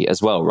regularly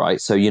as well, right?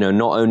 So, you know,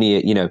 not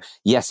only, you know,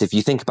 yes, if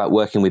you think about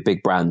working with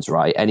big brands,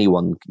 right?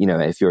 Anyone, you know,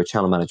 if you're a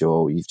channel manager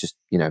or you've just,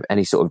 you know,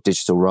 any sort of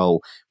digital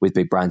role with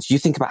big brands, you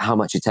think about how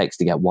much it takes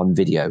to get one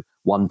video,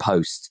 one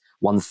post,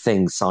 one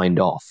thing signed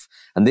off.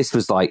 And this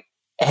was like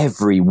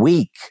every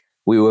week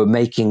we were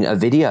making a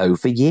video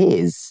for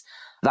years.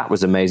 That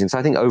was amazing. So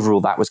I think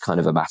overall that was kind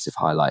of a massive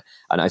highlight.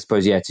 And I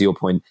suppose, yeah, to your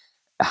point,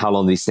 how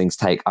long these things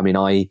take. I mean,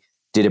 I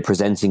did a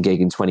presenting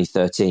gig in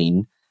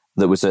 2013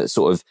 that was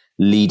sort of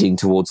leading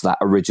towards that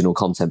original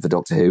content for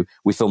Doctor Who.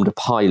 We filmed a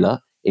pilot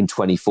in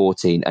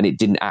 2014 and it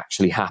didn't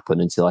actually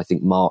happen until I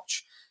think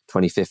March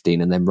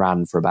 2015, and then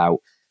ran for about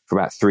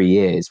 3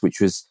 years,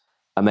 which was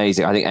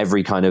amazing. I think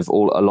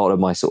a lot of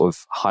my sort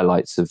of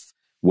highlights of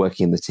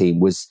working in the team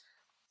was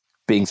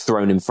being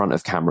thrown in front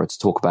of camera to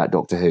talk about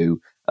Doctor Who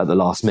at the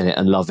last minute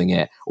and loving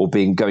it, or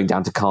going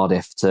down to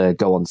Cardiff to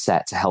go on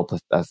set to help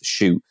a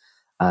shoot,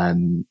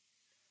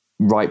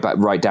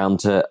 right down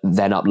to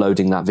then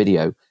uploading that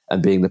video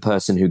and being the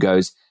person who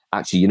goes,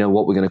 actually, you know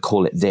what, we're going to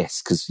call it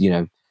this because, you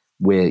know,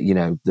 we're, you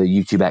know, the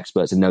YouTube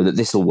experts and know that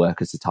this will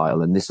work as the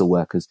title and this will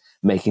work as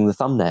making the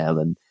thumbnail,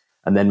 and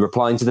then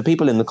replying to the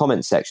people in the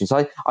comments section.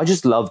 So I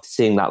just loved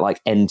seeing that,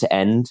 like, end to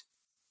end,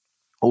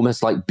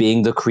 almost like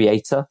being the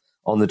creator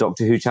on the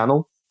Doctor Who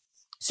channel.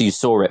 So you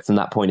saw it from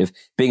that point of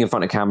being in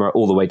front of camera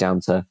all the way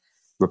down to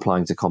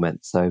replying to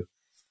comments. So,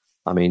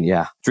 I mean,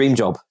 yeah, dream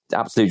job,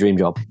 absolute dream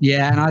job.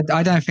 Yeah, and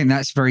I don't think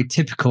that's very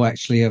typical,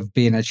 actually, of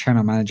being a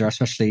channel manager,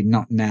 especially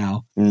not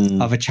now,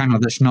 of a channel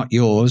that's not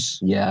yours.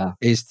 Yeah.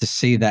 Is to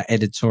see that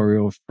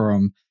editorial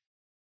from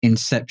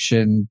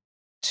inception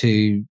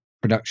to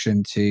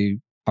production to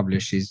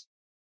publish is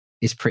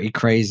pretty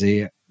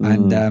crazy.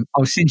 And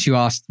since you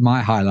asked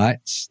my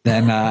highlights,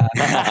 then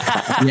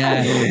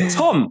yeah.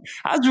 Tom,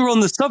 as we're on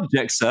the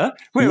subject, sir.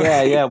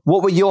 Yeah.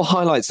 What were your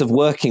highlights of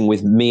working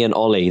with me and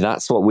Ollie?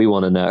 That's what we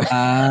want to know.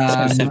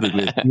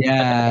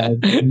 Yeah,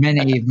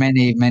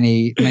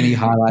 many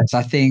highlights.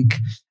 I think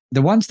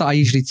the ones that I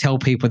usually tell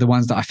people are the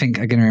ones that I think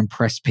are going to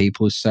impress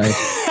people. So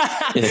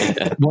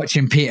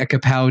watching Peter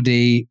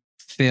Capaldi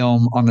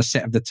film on the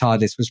set of the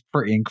TARDIS was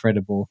pretty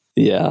incredible.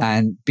 Yeah.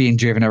 And being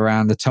driven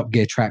around the Top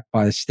Gear track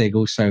by the Stig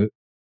also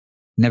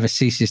never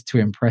ceases to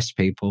impress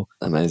people.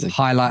 Amazing.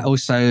 Highlight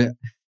also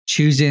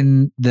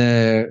choosing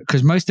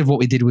because most of what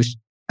we did was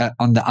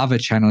on the other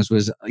channels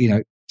was, you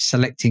know,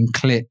 selecting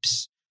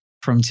clips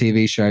from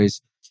TV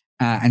shows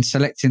and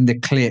selecting the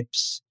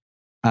clips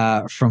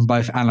from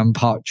both Alan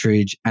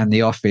Partridge and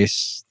The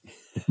Office,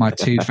 my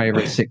two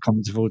favorite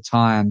sitcoms of all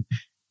time,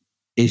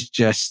 is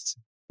just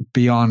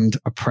beyond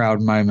a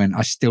proud moment.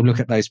 I still look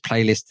at those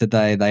playlists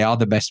today. They are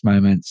the best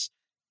moments,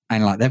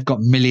 and like they've got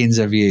millions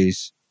of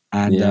views,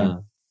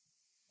 and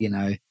you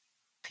know,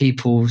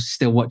 people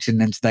still watching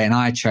them today, and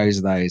I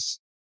chose those.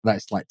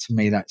 That's like, to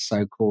me, that's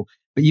so cool.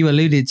 But you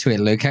alluded to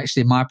it, Luke.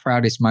 Actually, my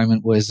proudest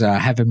moment was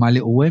having my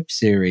little web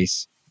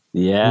series.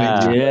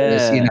 Yeah.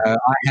 Was, you know,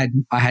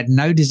 I had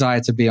no desire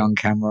to be on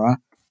camera.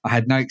 I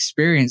had no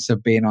experience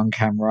of being on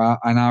camera,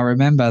 and I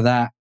remember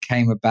that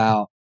came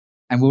about.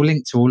 And we'll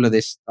link to all of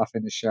this stuff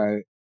in the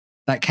show.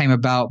 That came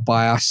about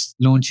by us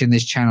launching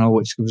this channel,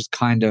 which was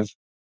kind of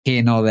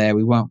here nor there.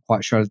 We weren't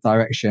quite sure of the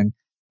direction.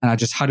 And I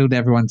just huddled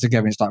everyone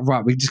together. It's like,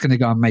 right, we're just going to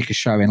go and make a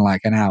show in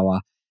like an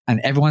hour. And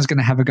everyone's going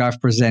to have a go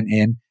of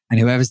presenting. And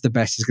whoever's the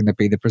best is going to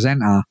be the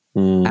presenter.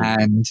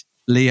 And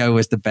Leo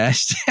was the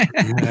best.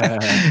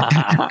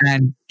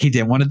 And he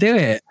didn't want to do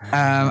it.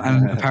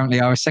 And apparently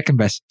I was second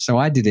best. So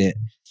I did it.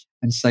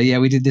 And so, yeah,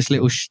 we did this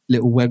little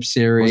web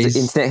series. Was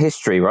it Internet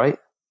History, right?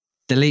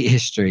 Delete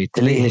History.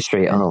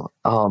 Oh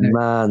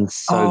man,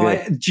 so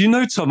good. Do you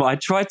know, Tom, I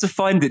tried to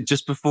find it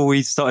just before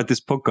we started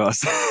this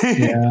podcast.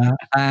 Yeah.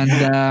 And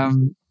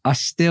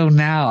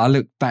I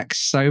look back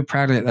so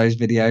proudly at those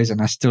videos,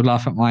 and I still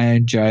laugh at my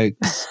own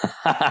jokes.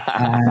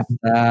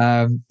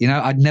 And, you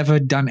know, I'd never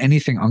done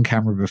anything on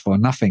camera before,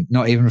 nothing,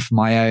 not even for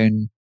my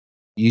own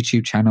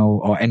YouTube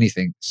channel or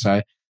anything.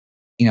 So,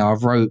 you know, I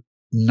wrote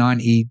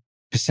 90%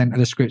 of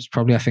the scripts,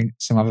 probably. I think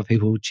some other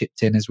people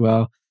chipped in as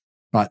well.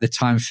 Like the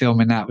time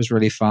filming that was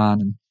really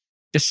fun and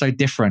just so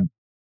different.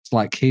 It's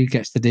like, who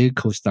gets to do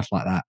cool stuff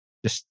like that?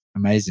 just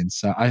amazing.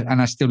 So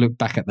I still look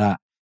back at that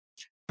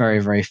very,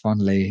 very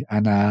fondly.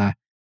 And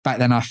back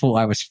then I thought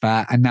I was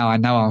fat, and now I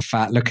know I'm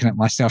fat, looking at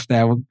myself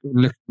there,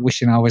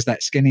 wishing I was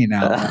that skinny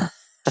now.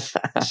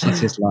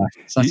 Such is life.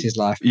 Such is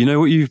life. You know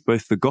what you've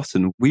both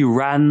forgotten? We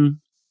ran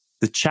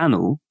the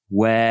channel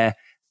where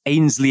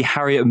Ainsley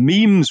Harriott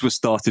memes were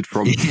started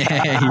from.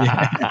 Yeah,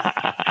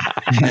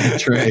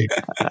 true.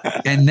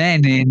 And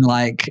then in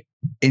like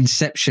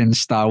Inception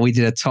style, we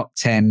did a top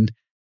 10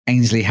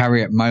 Ainsley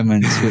Harriott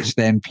moments, which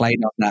then played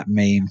on that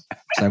meme.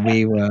 So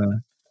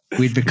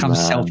we'd become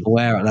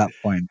self-aware at that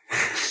point.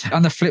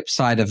 On the flip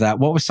side of that,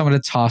 what were some of the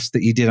tasks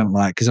that you didn't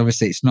like? Because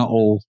obviously it's not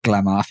all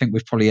glamour. I think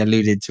we've probably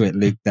alluded to it,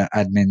 Luke, that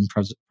admin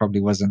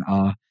probably wasn't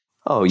our...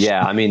 Oh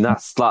yeah, I mean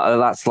that's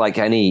like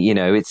any, you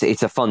know, it's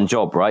a fun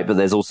job, right? But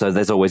there's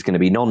always going to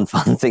be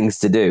non-fun things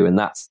to do, and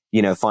that's,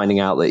 you know,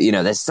 finding out that, you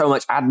know, there's so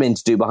much admin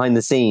to do behind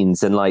the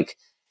scenes, and like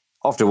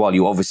after a while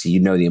you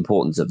know the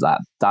importance of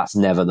that. That's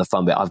never the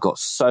fun bit. I've got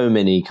so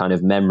many kind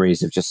of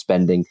memories of just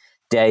spending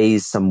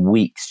days, some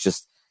weeks,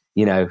 just,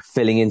 you know,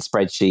 filling in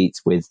spreadsheets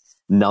with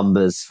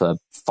numbers for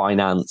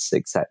finance,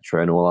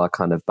 etc., and all that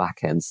kind of back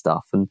end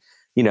stuff. And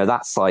you know,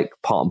 that's like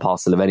part and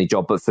parcel of any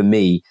job. But for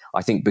me,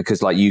 I think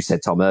because like you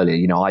said, Tom, earlier,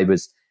 you know, I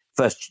was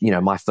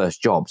my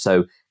first job.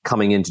 So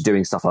coming into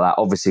doing stuff like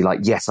that, obviously, like,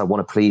 yes, I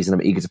want to please and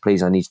I'm eager to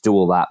please. I need to do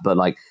all that. But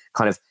like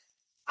kind of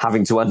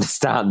having to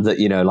understand that,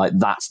 you know, like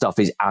that stuff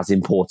is as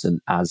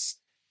important as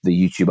the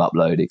YouTube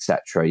upload,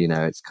 etc. You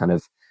know, it's kind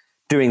of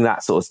doing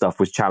that sort of stuff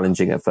was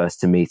challenging at first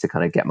to me to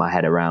kind of get my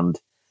head around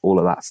all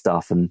of that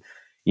stuff and,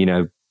 you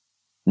know,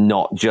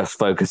 not just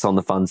focus on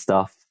the fun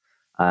stuff.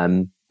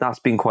 That's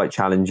been quite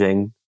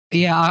challenging.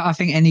 Yeah, I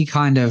think any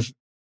kind of,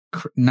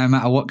 no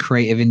matter what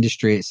creative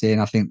industry it's in,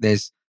 I think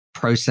there's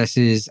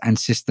processes and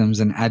systems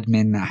and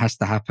admin that has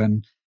to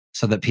happen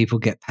so that people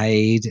get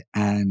paid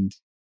and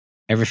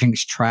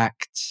everything's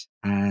tracked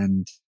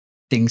and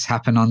things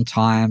happen on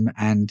time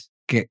and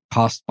get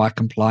passed by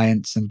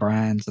compliance and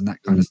brands and that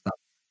kind of stuff.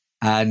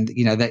 And,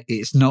 you know, that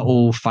it's not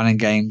all fun and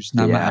games,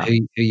 no matter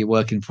who you're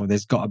working for.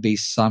 There's got to be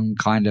some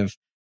kind of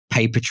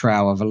paper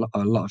trail of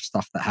a lot of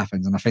stuff that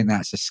happens. And I think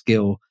that's a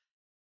skill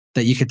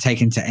that you could take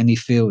into any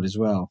field as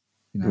well.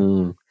 You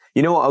know?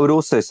 You know what I would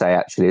also say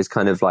actually is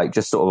kind of like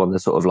just sort of on the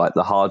sort of like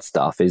the hard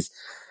stuff is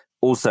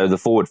also the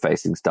forward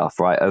facing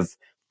stuff, right? Of,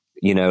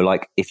 you know,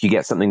 like if you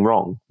get something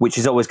wrong, which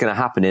is always going to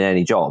happen in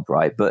any job,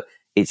 right? But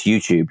it's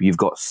YouTube. You've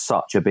got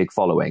such a big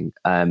following.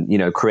 You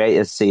know,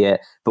 creators see it,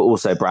 but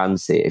also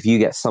brands see it. If you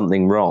get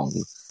something wrong,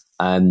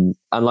 and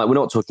like we're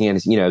not talking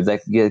anything, you know,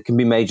 there can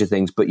be major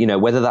things, but you know,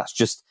 whether that's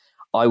just,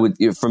 I would,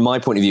 from my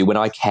point of view, when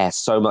I care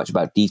so much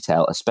about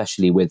detail,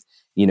 especially with,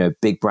 you know,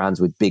 big brands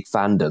with big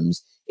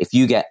fandoms, if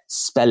you get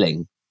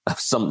spelling of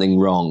something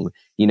wrong,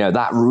 you know,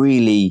 that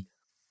really,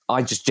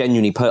 I just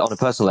genuinely put on a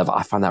personal level,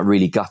 I find that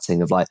really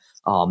gutting of like,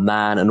 oh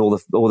man, and all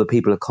the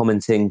people are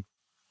commenting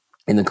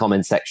in the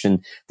comment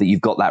section that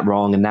you've got that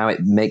wrong, and now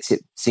it makes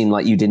it seem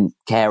like you didn't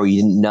care or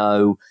you didn't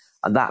know,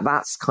 and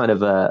that's kind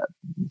of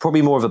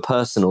probably more of a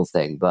personal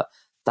thing, but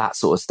that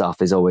sort of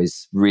stuff is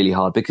always really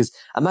hard because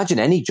imagine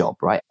any job,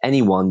 right?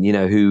 Anyone, you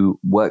know, who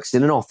works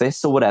in an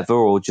office or whatever,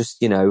 or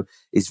just, you know,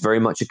 is very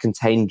much a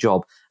contained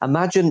job.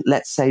 Imagine,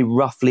 let's say,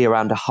 roughly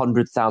around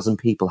 100,000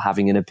 people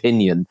having an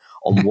opinion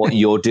on what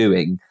you're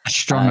doing. A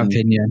strong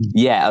opinion.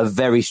 Yeah, a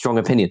very strong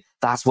opinion.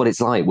 That's what it's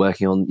like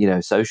working on, you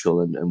know, social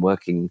and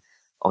working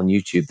on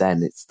YouTube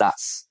then.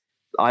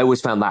 I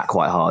always found that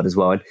quite hard as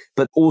well.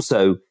 But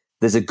also,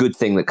 there's a good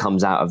thing that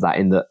comes out of that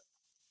in that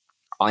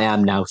I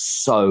am now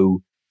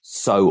so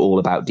all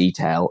about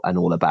detail and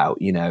all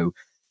about, you know,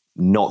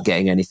 not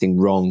getting anything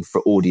wrong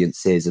for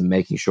audiences and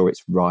making sure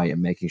it's right and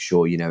making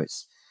sure, you know,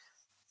 it's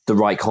the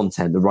right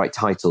content, the right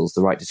titles,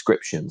 the right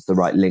descriptions, the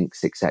right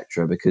links,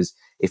 etc. Because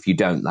if you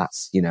don't,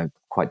 that's, you know,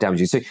 quite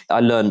damaging. So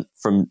I learned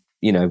from,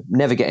 you know,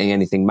 never getting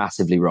anything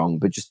massively wrong,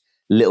 but just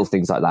little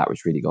things like that,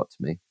 which really got to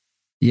me.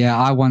 Yeah,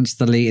 I once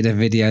deleted a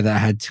video that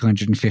had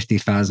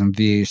 250,000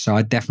 views, so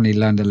I definitely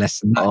learned a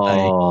lesson that day.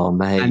 Oh,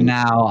 mate. And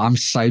now I'm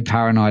so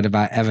paranoid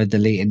about ever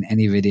deleting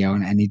any video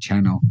on any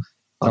channel.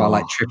 So I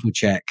like triple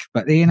check.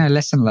 But, you know,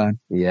 lesson learned.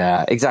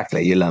 Yeah,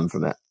 exactly. You learn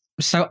from it.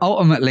 So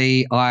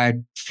ultimately, I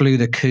flew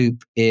the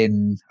coop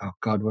in,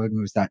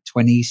 when was that?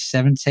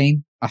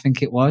 2017, I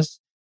think it was.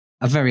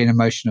 A very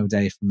emotional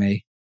day for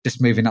me, just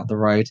moving up the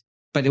road.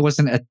 But it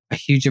wasn't a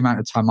huge amount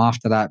of time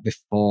after that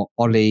before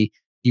Ollie,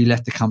 you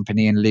left the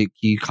company, and Luke,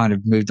 you kind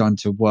of moved on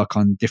to work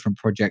on different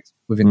projects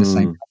within the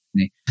same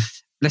company.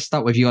 Let's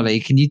start with you,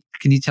 Ollie. Can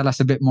you tell us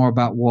a bit more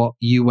about what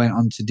you went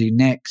on to do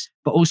next,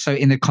 but also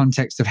in the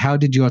context of how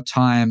did your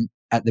time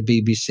at the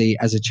BBC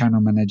as a channel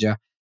manager,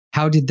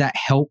 how did that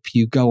help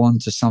you go on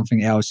to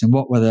something else? And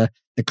what were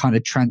the kind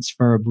of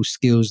transferable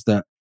skills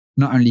that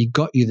not only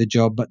got you the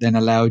job, but then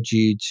allowed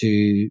you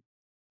to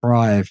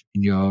thrive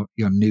in your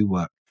new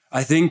work?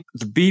 I think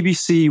the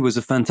BBC was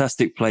a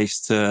fantastic place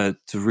to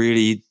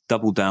really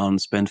double down,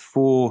 spend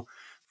 4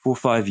 or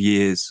 5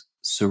 years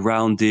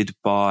surrounded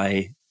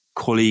by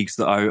colleagues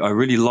that I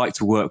really liked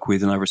to work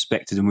with and I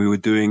respected. And we were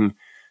doing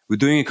we're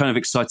doing a kind of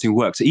exciting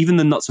work. So even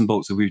the nuts and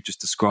bolts that we've just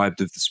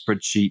described of the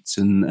spreadsheets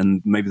and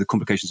maybe the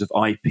complications of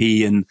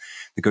IP and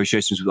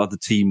negotiations with other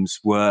teams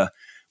were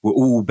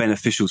all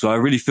beneficial. So I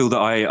really feel that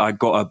I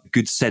got a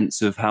good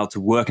sense of how to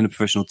work in a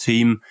professional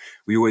team.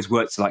 We always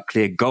worked to like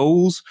clear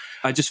goals.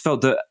 I just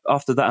felt that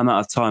after that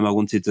amount of time, I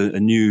wanted a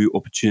new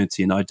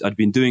opportunity, and I'd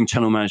been doing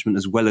channel management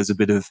as well as a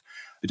bit of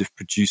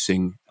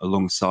producing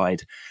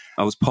alongside.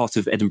 I was part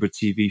of Edinburgh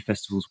TV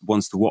Festival's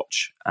Ones to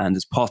Watch, and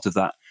as part of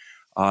that,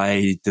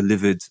 I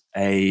delivered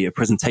a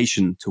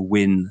presentation to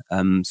win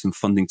some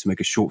funding to make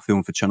a short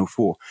film for Channel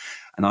 4.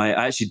 And I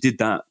actually did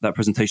that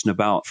presentation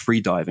about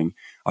freediving.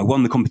 I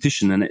won the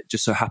competition, and it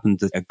just so happened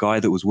that a guy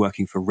that was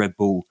working for Red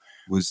Bull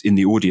was in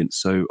the audience.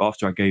 So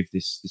after I gave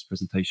this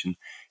presentation,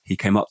 he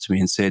came up to me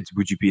and said,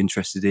 would you be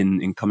interested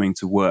in coming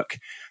to work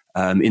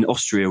in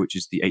Austria, which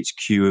is the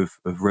HQ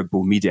of Red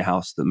Bull Media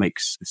House that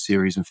makes the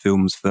series and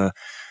films for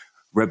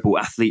Red Bull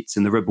athletes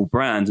and the Red Bull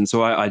brand. And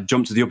so I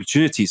jumped to the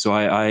opportunity. So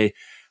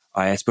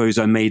I suppose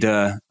I made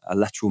a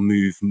lateral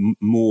move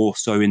more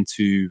so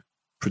into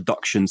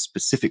production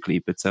specifically,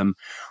 but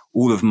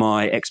all of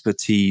my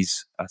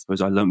expertise, I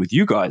suppose I learned with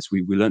you guys.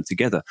 We learned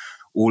together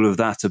all of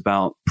that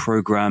about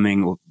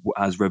programming, or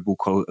as Red Bull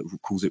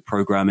calls it,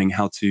 programming,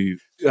 how to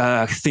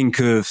think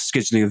of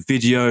scheduling of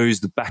videos,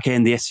 the back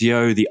end, the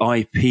SEO, the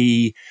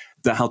IP,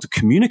 how to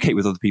communicate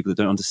with other people that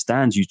don't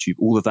understand YouTube.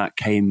 All of that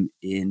came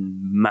in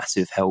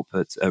massive help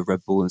at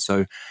Red Bull. And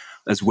so,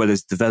 as well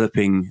as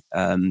developing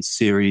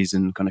series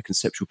and kind of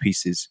conceptual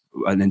pieces,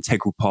 an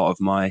integral part of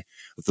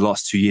the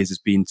last 2 years has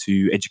been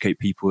to educate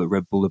people at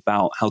Red Bull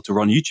about how to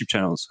run YouTube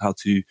channels, how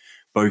to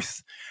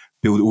both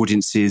build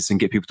audiences and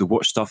get people to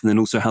watch stuff, and then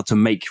also how to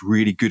make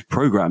really good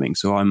programming.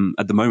 So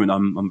at the moment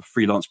I'm a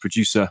freelance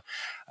producer,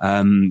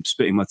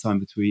 splitting my time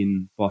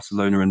between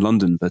Barcelona and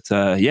London. But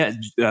I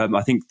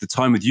think the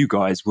time with you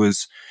guys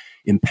was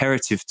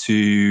imperative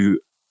to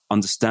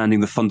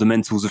understanding the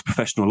fundamentals of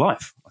professional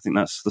life. I think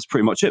that's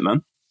pretty much it,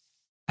 man.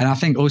 And I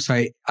think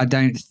also, I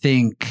don't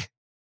think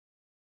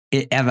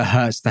it ever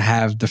hurts to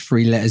have the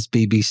 3 letters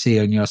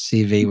BBC on your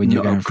CV when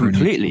you're going through.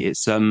 Completely.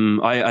 It's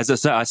as I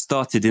said, I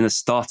started in a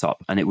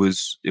startup, and it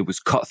was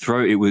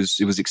cutthroat. It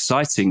was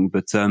exciting,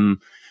 but there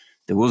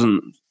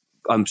wasn't.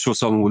 I'm sure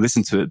someone will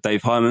listen to it.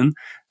 Dave Hyman,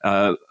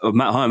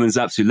 Matt Hyman is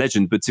an absolute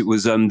legend, but it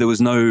was there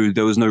was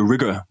no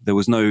rigor. There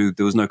was no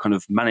kind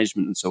of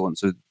management and so on.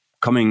 So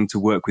coming to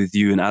work with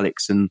you and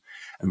Alex and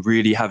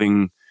really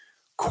having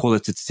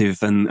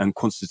qualitative and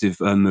quantitative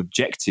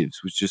objectives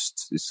was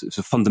just it's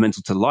a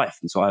fundamental to life.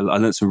 And so I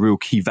learned some real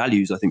key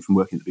values, I think, from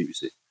working at the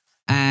BBC.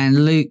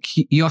 And Luke,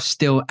 you're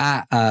still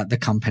at the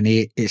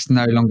company. It's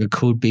no longer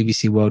called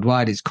BBC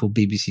Worldwide. It's called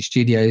BBC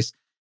Studios.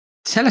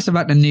 Tell us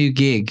about the new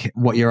gig,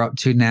 what you're up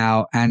to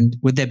now, and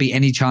would there be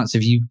any chance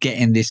of you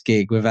getting this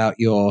gig without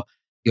your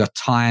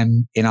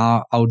time in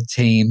our old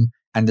team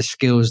and the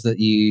skills that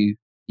you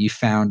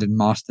found and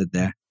mastered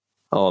there?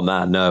 Oh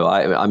man, no.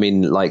 I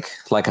mean, like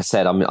I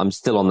said, I'm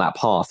still on that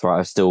path, right?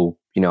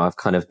 I've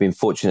kind of been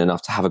fortunate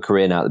enough to have a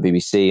career now at the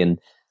BBC and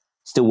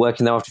still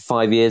working there after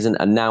 5 years.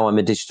 And now I'm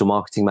a digital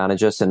marketing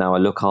manager. So now I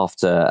look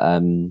after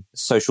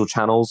social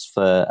channels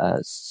for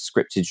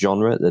scripted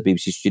genre at the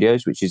BBC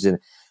Studios, which is a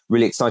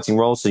really exciting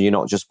role. So you're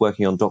not just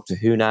working on Doctor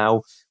Who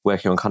now,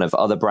 working on kind of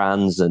other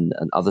brands and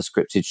other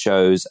scripted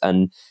shows.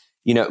 And,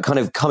 kind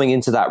of coming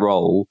into that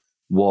role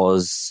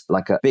was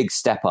like a big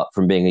step up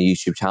from being a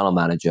YouTube channel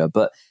manager.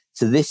 But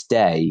to this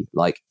day,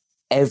 like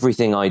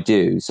everything I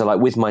do, so like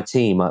with my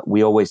team,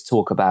 we always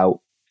talk about,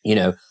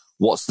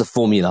 what's the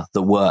formula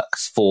that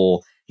works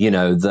for,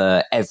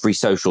 the every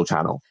social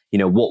channel,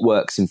 what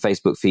works in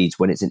Facebook feeds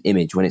when it's an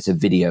image, when it's a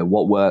video,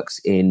 what works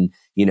in,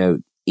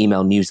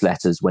 email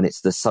newsletters when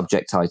it's the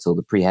subject title,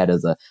 the pre-header,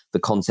 the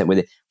content with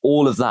it.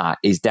 All of that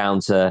is down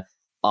to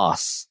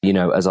us,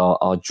 as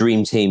our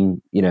dream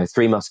team,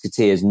 3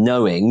 musketeers,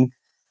 knowing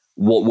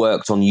what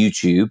worked on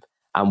YouTube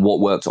and what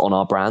worked on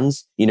our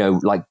brands,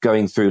 like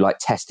going through like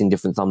testing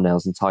different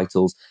thumbnails and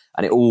titles.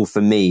 And it all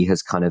for me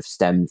has kind of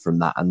stemmed from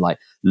that, and like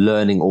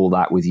learning all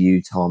that with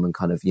you, Tom, and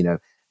kind of,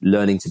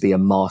 learning to be a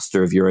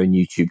master of your own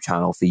YouTube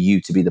channel, for you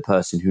to be the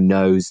person who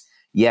knows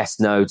yes,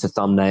 no to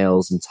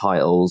thumbnails and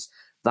titles,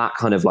 that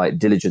kind of like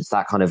diligence,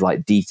 that kind of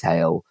like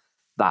detail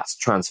that's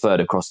transferred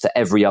across to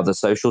every other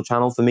social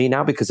channel for me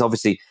now, because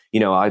obviously,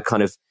 I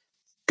kind of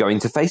going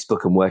to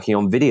Facebook and working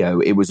on video,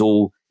 it was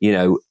all,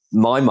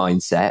 my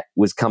mindset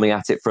was coming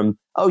at it from,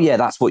 oh yeah,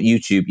 that's what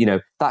YouTube,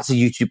 that's a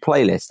YouTube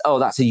playlist. Oh,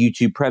 that's a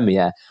YouTube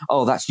premiere.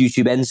 Oh, that's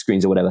YouTube end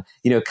screens or whatever,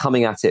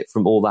 coming at it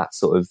from all that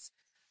sort of,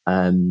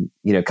 coming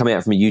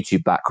out from a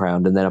YouTube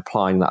background and then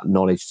applying that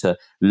knowledge to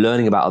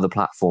learning about other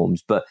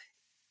platforms. But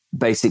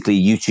basically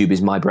YouTube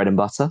is my bread and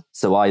butter.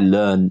 So I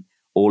learn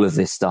all of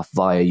this stuff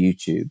via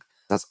YouTube.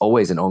 That's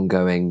always an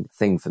ongoing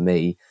thing for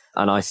me.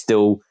 And I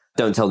still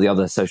don't tell the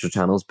other social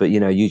channels, but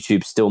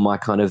YouTube's still my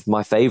kind of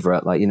my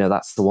favorite. Like,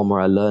 that's the one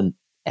where I learn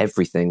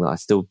everything that I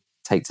still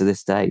take to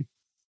this day.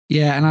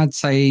 Yeah. And I'd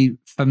say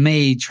for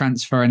me,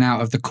 transferring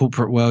out of the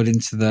corporate world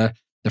into the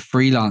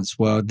freelance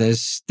world,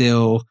 there's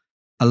still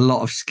a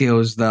lot of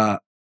skills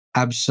that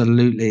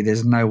absolutely.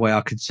 There's no way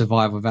I could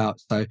survive without.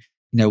 So,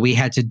 we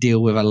had to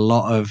deal with a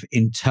lot of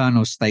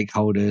internal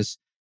stakeholders.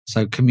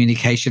 So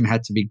communication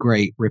had to be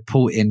great,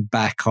 reporting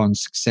back on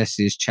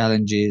successes,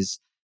 challenges.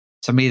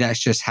 To me, that's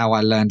just how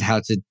I learned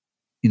how to,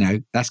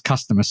 that's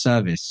customer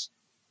service.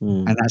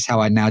 And that's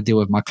how I now deal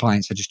with my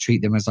clients. I just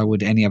treat them as I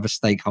would any other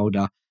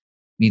stakeholder,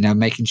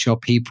 making sure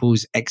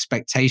people's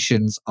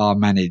expectations are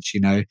managed.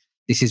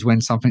 This is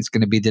when something's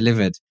going to be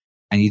delivered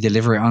and you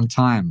deliver it on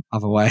time.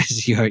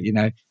 Otherwise,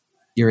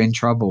 you're in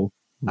trouble.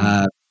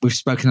 We've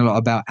spoken a lot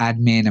about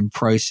admin and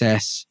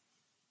process.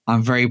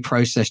 I'm very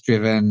process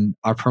driven.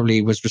 I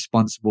probably was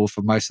responsible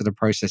for most of the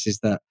processes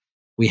that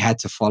we had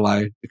to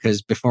follow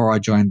because before I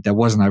joined, there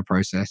was no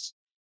process.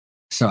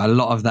 So a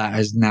lot of that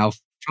has now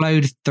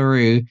flowed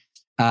through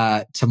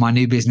to my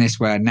new business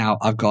where now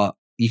I've got,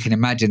 you can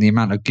imagine the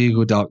amount of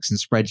Google Docs and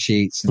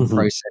spreadsheets and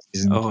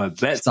processes and I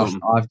bet stuff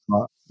I've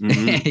got.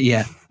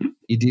 Yeah.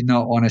 You do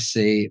not want to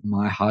see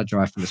my hard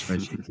drive full of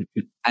spreadsheets.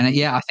 And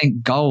I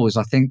think goals,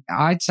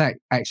 I'd say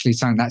actually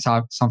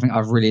something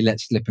I've really let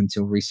slip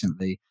until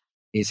recently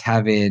is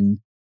having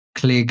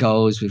clear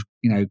goals with,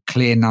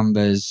 clear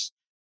numbers.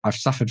 I've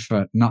suffered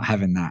for not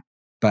having that.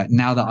 But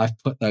now that I've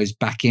put those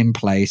back in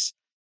place,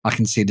 I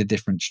can see the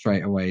difference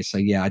straight away. So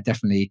I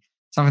definitely,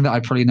 something that I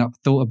probably not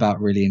thought about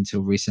really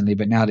until recently.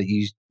 But now that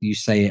you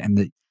say it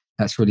and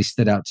that's really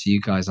stood out to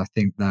you guys, I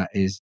think that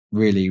is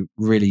really,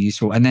 really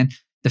useful. And then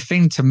the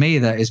thing to me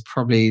that is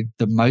probably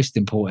the most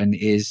important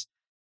is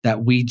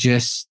that we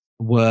just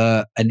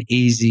were an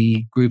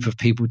easy group of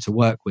people to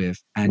work with.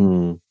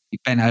 And we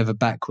bent over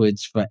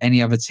backwards for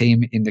any other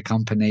team in the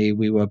company.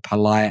 We were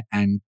polite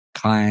and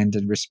kind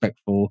and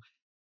respectful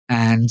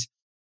and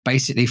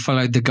basically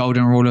followed the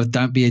golden rule of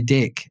don't be a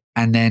dick.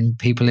 And then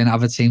people in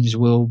other teams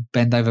will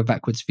bend over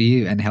backwards for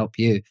you and help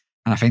you.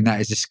 And I think that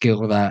is a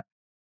skill that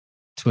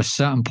to a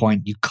certain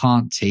point you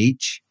can't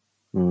teach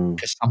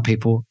because some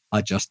people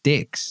are just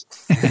dicks.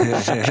 Not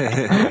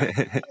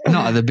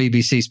at the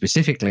BBC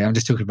specifically. I'm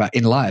just talking about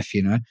in life,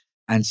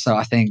 And so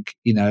I think,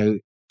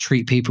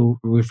 treat people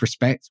with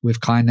respect, with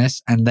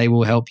kindness, and they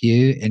will help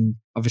you. And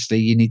obviously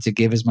you need to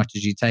give as much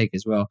as you take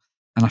as well.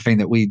 And I think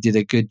that we did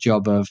a good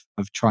job of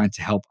trying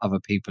to help other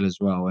people as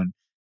well. And,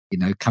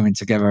 coming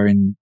together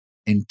in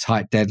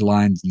tight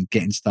deadlines and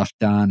getting stuff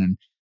done and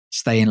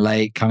staying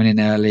late, coming in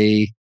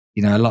early.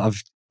 I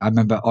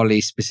remember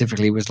Ollie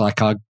specifically was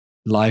like our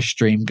live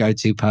stream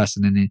go-to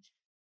person and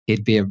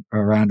he'd be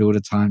around all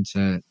the time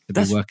to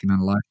be working on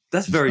live.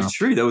 That's very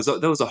true. There was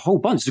a whole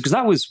bunch because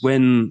that was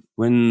when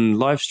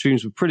live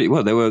streams were pretty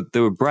well. They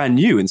were brand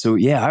new, and so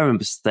I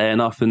remember staying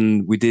up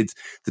and we did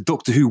the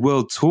Doctor Who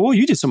World Tour.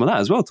 You did some of that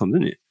as well, Tom,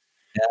 didn't you?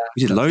 Yeah,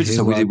 we did loads of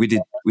stuff.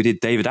 We did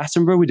David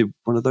Attenborough. We did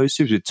one of those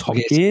too. We did Top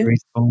Gear.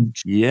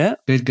 Yeah,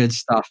 good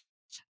stuff.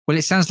 Well,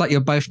 it sounds like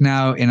you're both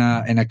now in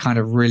a kind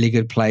of really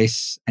good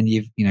place, and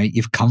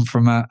you've come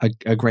from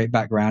a great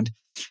background.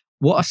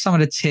 What are some of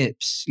the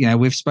tips?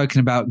 We've spoken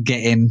about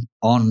getting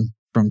on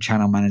from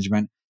channel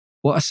management.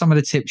 What are some of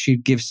the tips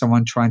you'd give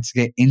someone trying to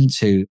get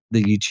into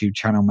the YouTube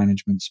channel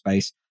management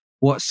space?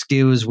 What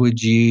skills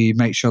would you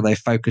make sure they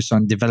focus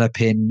on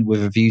developing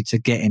with a view to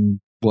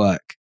getting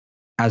work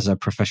as a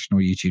professional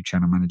YouTube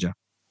channel manager?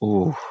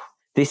 Oh,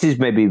 this is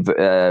maybe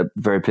very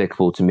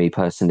applicable to me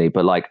personally,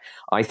 but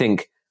I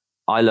think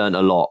I learned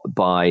a lot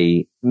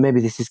by, maybe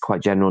this is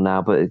quite general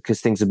now, but because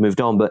things have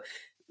moved on, but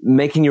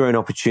making your own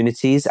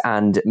opportunities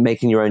and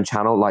making your own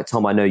channel. Like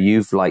Tom, I know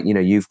you've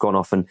you've gone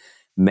off and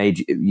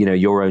made,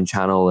 your own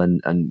channel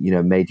and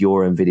made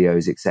your own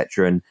videos,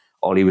 etc. And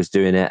Ollie was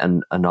doing it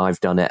and I've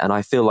done it. And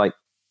I feel like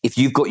if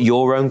you've got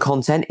your own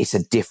content, it's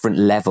a different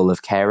level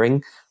of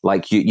caring.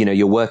 Like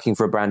you're working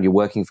for a brand, you're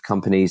working for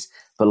companies,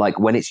 but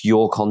when it's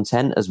your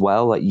content as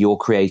well, like you're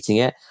creating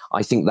it,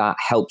 I think that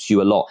helps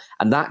you a lot.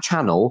 And that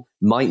channel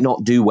might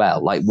not do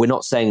well. Like we're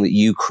not saying that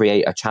you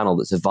create a channel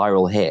that's a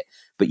viral hit,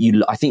 but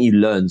I think you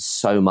learn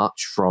so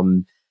much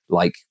from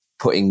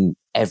putting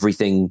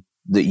everything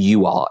that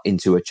you are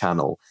into a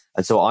channel.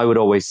 And so I would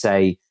always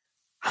say,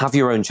 have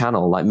your own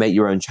channel, make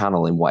your own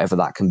channel in whatever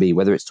that can be,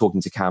 whether it's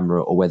talking to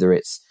camera or whether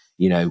it's,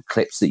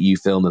 clips that you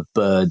film of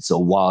birds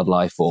or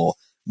wildlife or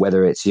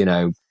whether it's,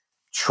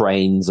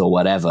 trains or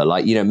whatever,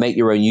 make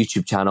your own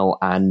YouTube channel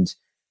and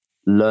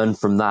learn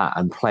from that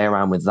and play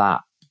around with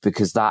that,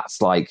 because that's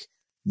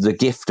the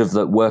gift of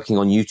working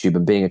on YouTube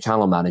and being a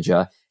channel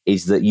manager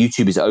is that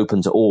YouTube is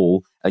open to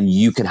all and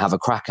you can have a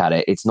crack at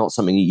it. It's not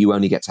something that you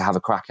only get to have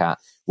a crack at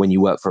when you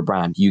work for a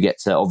brand. You get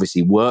to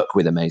obviously work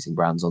with amazing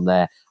brands on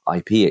their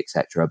IP,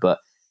 etc. But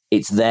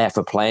it's there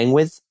for playing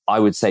with. I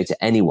would say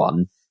to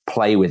anyone,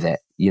 play with it.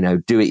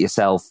 Do it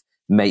yourself,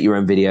 make your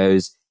own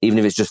videos, even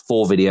if it's just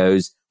 4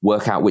 videos,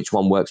 work out which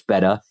one works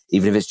better.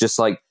 Even if it's just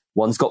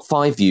one's got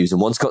 5 views and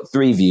one's got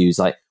 3 views.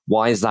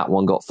 Why has that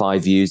one got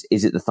 5 views?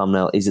 Is it the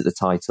thumbnail? Is it the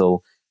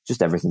title?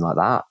 Just everything like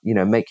that.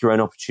 Make your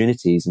own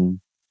opportunities and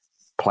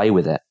play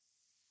with it.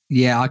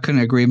 Yeah, I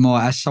couldn't agree more.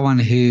 As someone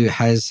who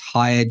has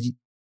hired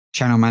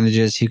channel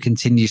managers, who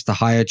continues to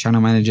hire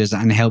channel managers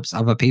and helps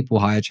other people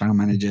hire channel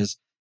managers,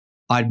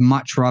 I'd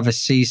much rather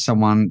see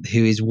someone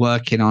who is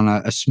working on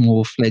a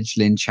small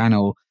fledgling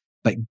channel,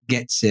 but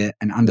gets it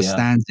and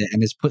understands it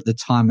and has put the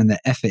time and the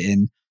effort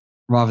in,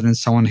 rather than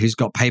someone who's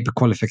got paper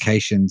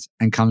qualifications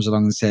and comes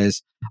along and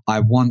says, I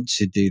want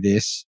to do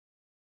this,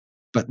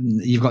 but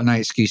you've got no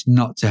excuse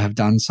not to have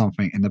done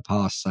something in the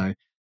past. So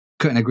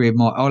couldn't agree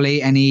more.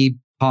 Ollie, any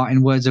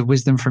parting words of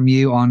wisdom from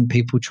you on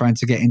people trying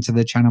to get into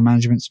the channel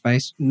management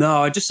space?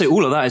 No, I just say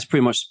all of that is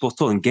pretty much spot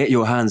on. Get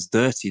your hands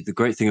dirty. The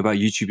great thing about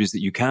YouTube is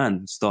that you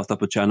can start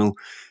up a channel,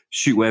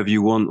 shoot whatever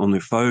you want on your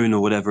phone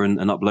or whatever, and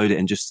upload it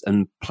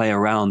and play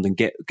around and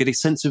get a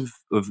sense of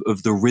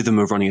the rhythm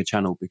of running a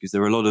channel, because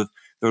there are a lot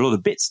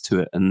of bits to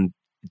it. And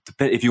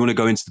if you want to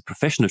go into the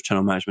profession of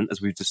channel management, as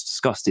we've just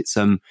discussed, it's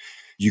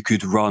you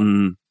could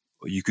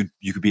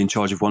be in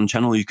charge of one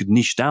channel, or you could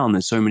niche down.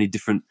 There's so many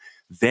different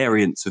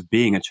variants of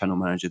being a channel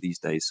manager these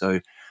days. So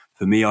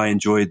for me, I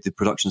enjoyed the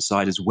production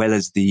side as well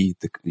as the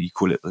you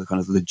call it the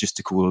kind of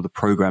logistical or the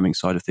programming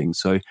side of things.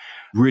 So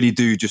really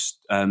do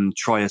just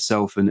try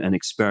yourself and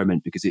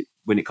experiment, because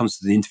when it comes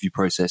to the interview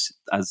process,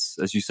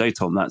 as you say,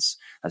 Tom, that's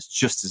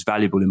just as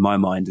valuable in my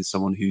mind as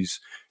someone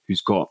who's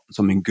got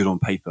something good on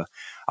paper.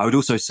 I would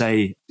also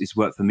say it's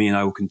worked for me, and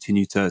I will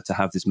continue to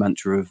have this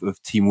mantra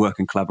of teamwork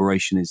and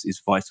collaboration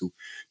is vital.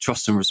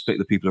 Trust and respect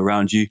the people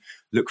around you.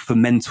 Look for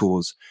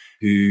mentors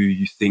who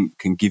you think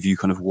can give you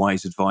kind of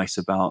wise advice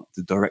about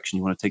the direction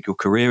you want to take your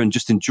career, and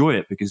just enjoy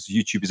it, because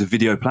YouTube is a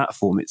video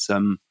platform. It's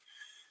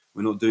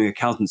we're not doing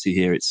accountancy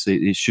here. It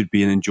should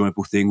be an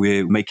enjoyable thing.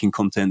 We're making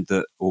content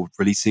or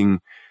releasing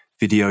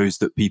videos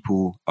that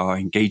people are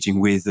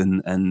engaging with,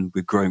 and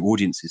we're growing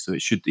audiences. So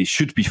it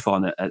should be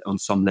fun on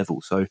some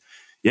level. So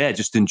yeah,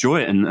 just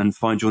enjoy it and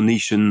find your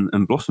niche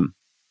and blossom.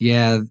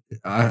 Yeah,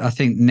 I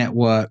think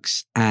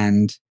networks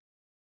and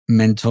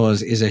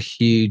mentors is a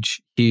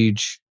huge,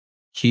 huge,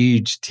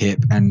 huge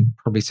tip, and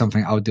probably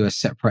something I'll do a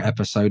separate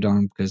episode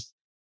on, because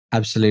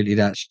absolutely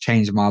that's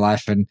changed my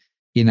life. And,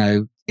 you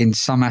know, in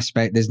some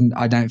aspect,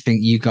 I don't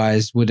think you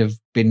guys would have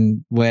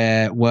been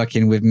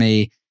working with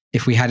me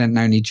if we hadn't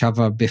known each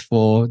other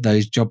before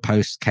those job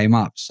posts came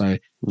up. So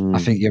I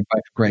think you're both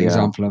a great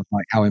example of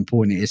like how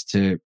important it is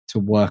to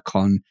work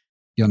on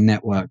your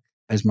network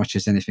as much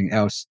as anything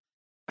else.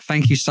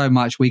 Thank you so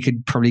much. We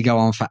could probably go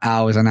on for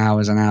hours and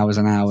hours and hours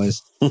and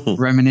hours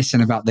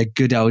reminiscing about the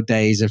good old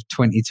days of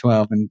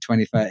 2012 and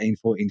 2013,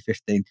 14,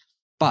 15.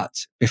 But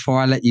before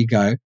I let you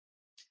go,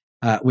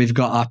 we've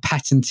got our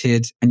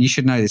patented, and you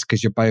should know this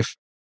because you're both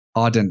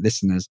ardent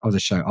listeners of the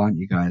show, aren't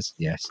you guys?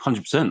 Yes.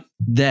 100%.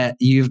 That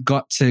you've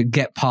got to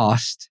get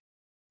past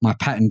my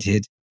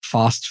patented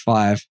Fast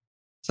Five.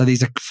 So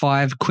these are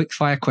 5 quick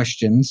fire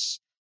questions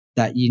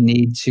that you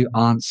need to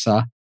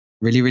answer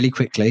really, really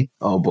quickly.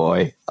 Oh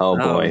boy. Oh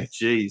boy.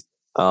 Jeez.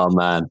 Oh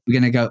man. We're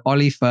going to go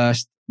Ollie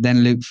first,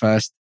 then Luke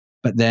first,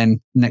 but then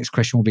next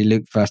question will be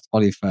Luke first,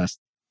 Ollie first.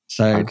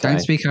 So don't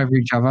speak over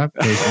each other,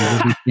 because you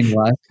will be seen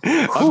live.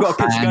 I've got a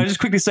picture. Can I just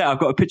quickly say, I've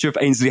got a picture of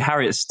Ainsley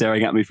Harriott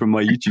staring at me from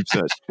my YouTube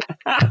search.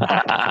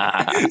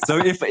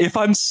 So if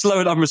I'm slow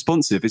and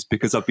unresponsive, it's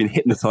because I've been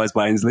hypnotized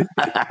by Ainsley.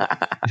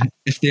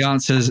 If the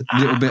answer's a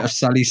little bit of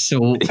Sully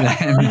salt,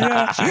 then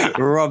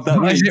rub that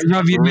meat.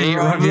 Rub your meat,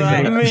 rub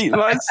your meat,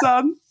 my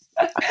son.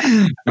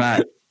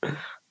 Right.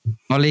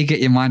 Ollie,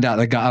 get your mind out of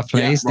the gutter,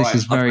 please. Yeah, this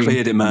is very... I've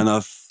cleared it, man.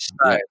 I've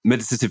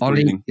meditative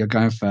Ollie, breathing. you're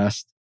going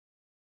first.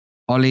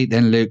 Ollie,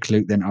 then Luke,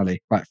 then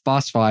Ollie. Right,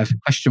 Fast 5.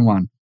 Question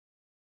 1.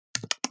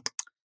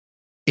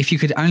 If you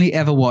could only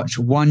ever watch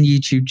one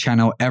YouTube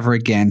channel ever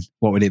again,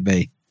 what would it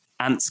be?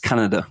 Ants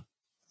Canada.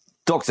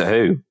 Doctor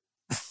Who.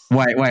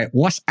 Wait.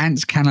 What's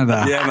Ants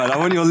Canada? Yeah, man. I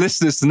want your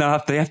listeners to know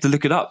they have to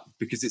look it up,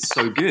 because it's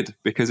so good.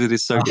 Because it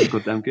is so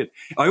goddamn good.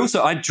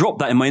 I dropped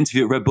that in my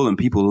interview at Red Bull, and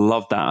people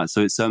love that.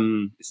 So it's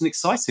an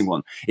exciting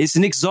one. It's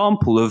an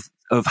example of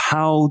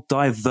how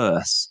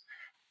diverse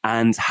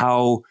and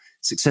how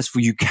successful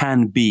you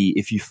can be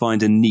if you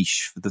find a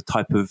niche for the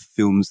type of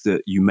films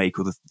that you make,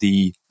 or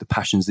the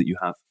passions that you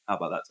have. How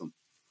about that, Tom?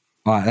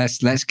 All right,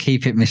 let's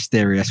keep it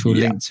mysterious. We'll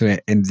link to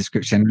it in the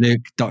description.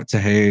 Luke, Doctor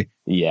Who.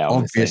 Yeah,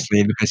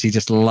 obviously, because he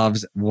just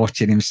loves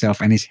watching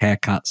himself and his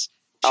haircuts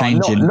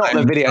changing. Not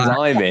the videos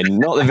I'm in.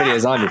 Not the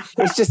videos I'm in.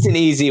 It's just an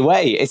easy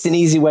way. It's an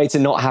easy way to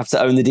not have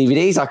to own the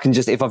DVDs. I can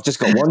just, if I've just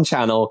got one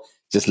channel,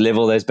 just live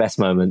all those best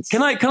moments.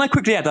 Can I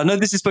quickly add? I know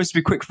this is supposed to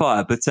be quick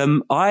fire, but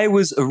I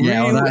was a really...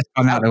 Yeah, well, that's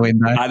gone out the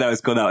window. I know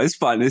it's gone out. It's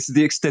fine. This is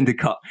the extended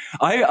cut.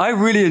 I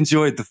really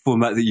enjoyed the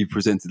format that you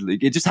presented, Luke.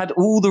 It just had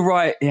all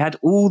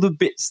the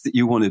bits that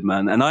you wanted,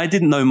 man. And I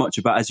didn't know much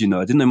about, as you know,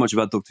 I didn't know much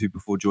about Doctor Who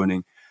before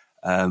joining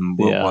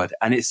Worldwide.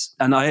 Yeah.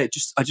 And I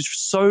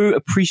just so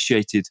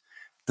appreciated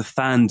the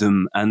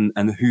fandom and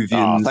the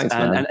Whovians,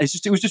 and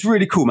it was just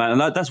really cool, man.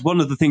 And that's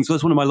one of the things.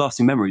 That's one of my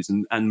lasting memories.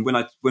 And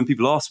when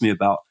people ask me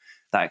about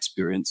that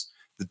experience,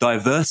 the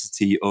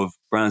diversity of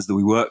brands that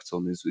we worked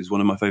on is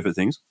one of my favorite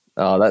things.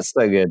 Oh, that's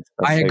so good.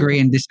 I agree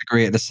and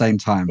disagree at the same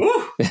time.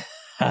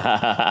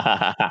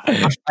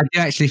 I do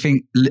actually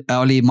think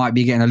Ollie might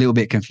be getting a little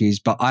bit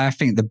confused, but I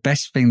think the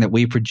best thing that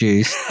we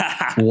produced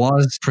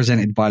was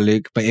presented by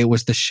Luke, but it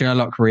was the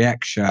Sherlock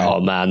React show. Oh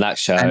man, that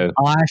show. And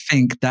I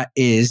think that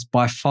is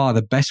by far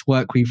the best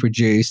work we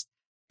produced.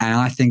 And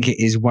I think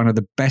it is one of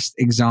the best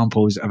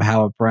examples of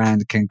how a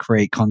brand can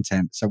create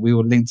content. So we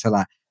will link to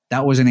that.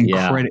 That was an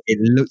incredible, it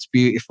looked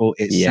beautiful.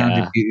 It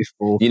sounded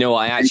beautiful. You know what?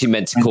 I actually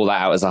meant to call that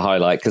out as a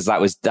highlight because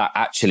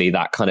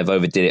that kind of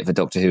overdid it for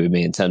Doctor Who with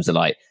me in terms of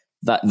like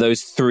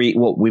those three,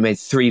 we made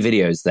 3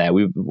 videos there.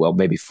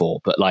 Maybe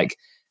 4, but like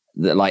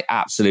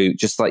absolute,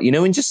 just like, you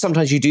know, and just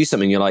sometimes you do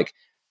something, you're like,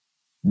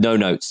 no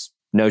notes,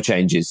 no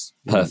changes.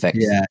 Perfect.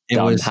 Yeah.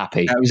 Done,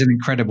 happy. That was an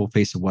incredible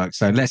piece of work.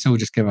 So let's all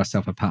just give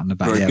ourselves a pat on the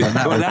back.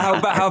 How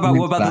about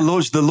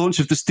the launch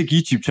of the Stick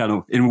YouTube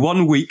channel? In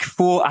 1 week,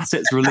 4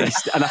 assets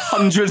released and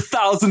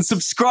 100,000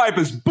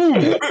 subscribers. Boom!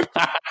 In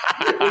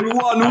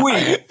 1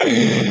 week.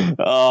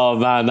 Oh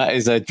man, that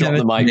is a drop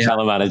the mic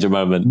channel manager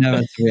moment.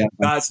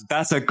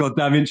 That's a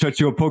goddamn intro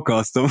to your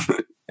podcast, Tom.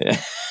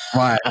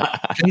 Right.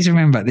 Please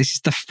remember, this is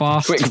the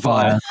fast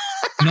fire,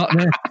 not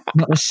the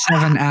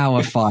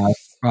 7-hour fire.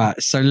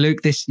 Right. So Luke,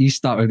 you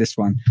start with this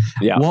one.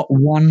 Yeah. What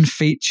one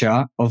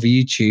feature of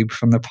YouTube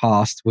from the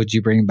past would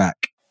you bring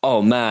back?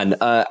 Oh man,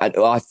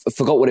 I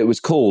forgot what it was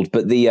called,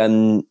 but the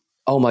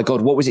oh my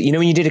god, what was it? You know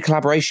when you did a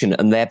collaboration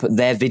and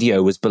their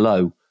video was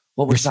below.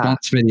 What was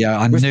response that? Video.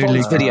 I response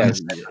knew video.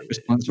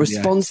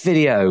 Response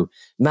video.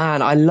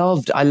 Man, I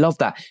loved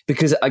that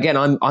because again,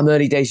 I'm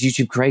early days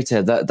YouTube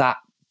creator. That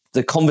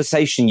the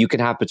conversation you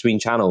could have between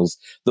channels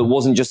that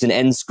wasn't just an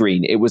end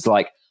screen. It was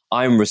like,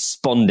 I'm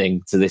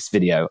responding to this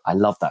video. I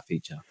love that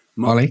feature.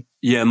 Ollie?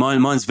 Yeah,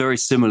 mine's very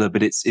similar,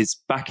 but it's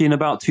back in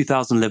about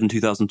 2011,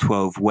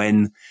 2012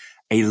 when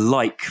a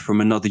like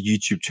from another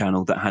YouTube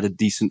channel that had a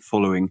decent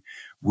following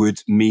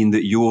would mean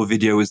that your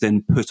video was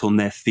then put on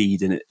their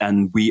feed. I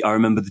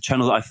remember the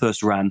channel that I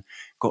first ran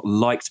got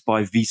liked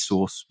by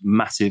Vsauce,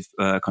 massive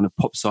kind of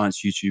pop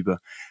science YouTuber.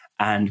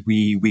 And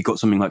we got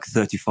something like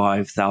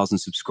 35,000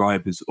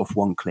 subscribers off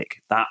one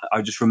click. That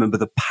I just remember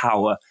the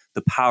power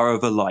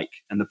of a like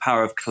and the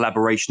power of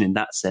collaboration in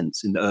that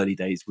sense in the early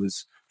days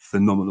was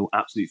phenomenal,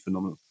 absolutely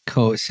phenomenal.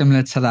 Cool.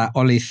 Similar to that,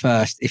 Ollie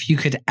first, if you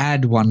could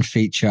add one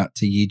feature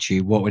to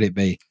YouTube, what would it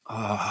be?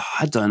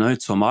 I don't know,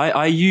 Tom. I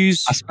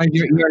suppose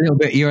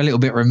you're a little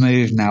bit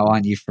removed now,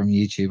 aren't you, from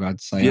YouTube? I'd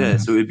say. Yeah,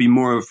 so it'd be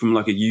more from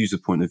like a user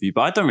point of view.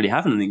 But I don't really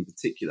have anything in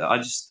particular.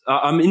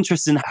 I'm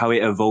interested in how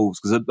it evolves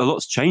because a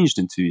lot's changed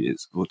in 2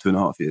 years or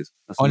 2.5 years.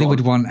 Ollie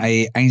would want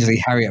a Ainsley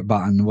Harriott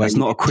button. That's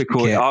not a quick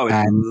order. I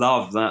would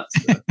love that.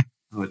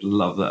 I would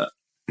love that.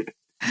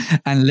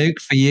 And Luke,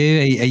 for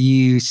you, are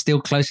you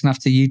still close enough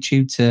to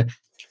YouTube to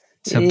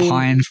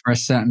pine for a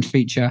certain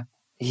feature?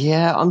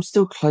 Yeah, I'm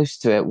still close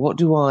to it. What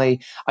do I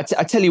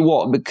tell you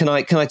what, but can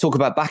I talk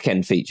about back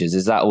end features?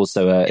 Is that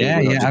also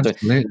absolutely.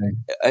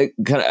 I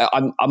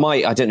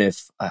don't know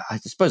if I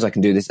suppose I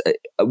can do this.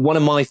 One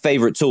of my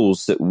favorite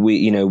tools that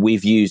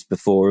we've used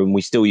before and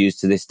we still use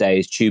to this day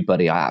is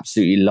TubeBuddy. I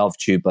absolutely love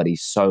TubeBuddy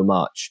so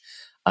much.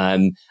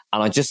 And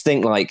I just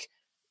think like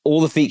all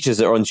the features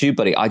that are on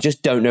TubeBuddy, I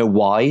just don't know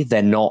why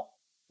they're not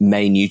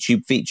main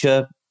YouTube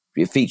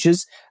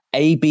features.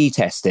 A/B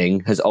testing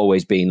has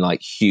always been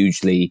like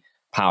hugely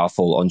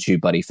powerful on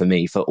TubeBuddy for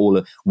me, for all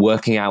of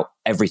working out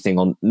everything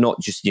on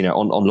not just,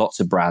 on lots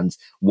of brands,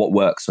 what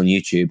works on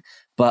YouTube,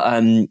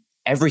 but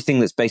everything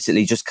that's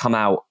basically just come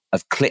out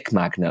of Click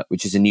Magnet,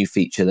 which is a new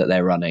feature that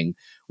they're running,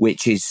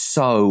 which is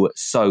so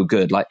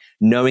good. Like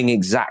knowing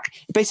it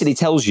basically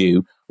tells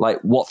you like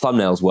what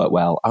thumbnails work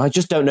well. And I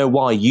just don't know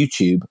why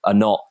YouTube are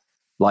not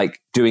like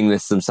doing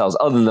this themselves,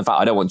 other than the fact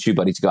I don't want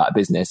TubeBuddy to go out of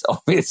business,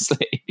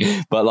 obviously,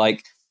 but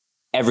like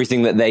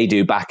everything that they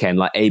do back end,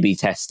 like A/B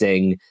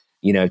testing,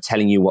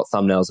 telling you what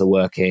thumbnails are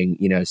working,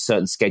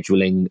 certain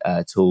scheduling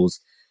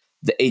tools.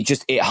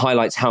 It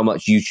highlights how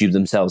much YouTube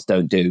themselves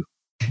don't do.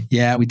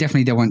 Yeah, we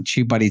definitely don't want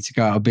TubeBuddy to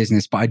go out of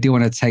business, but I do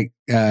want to take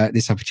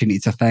this opportunity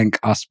to thank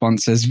our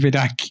sponsors,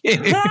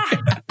 vidIQ.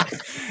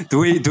 Do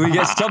we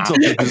get subs off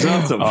it as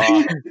well, Tom?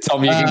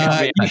 Tom, you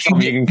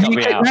can cut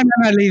me out.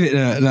 No, leave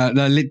it.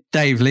 No,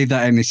 Dave, leave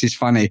that in. This is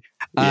funny.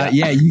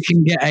 You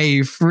can get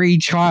a free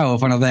trial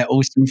of one of their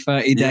awesome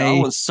 30-day. Yeah, I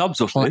want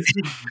subs off this.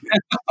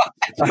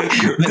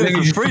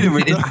 Freedom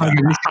with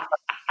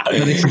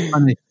This is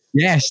funny.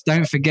 Yes,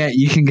 don't forget,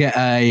 you can get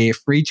a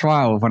free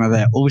trial of one of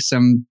their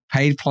awesome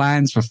paid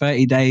plans for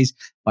 30 days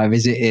by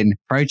visiting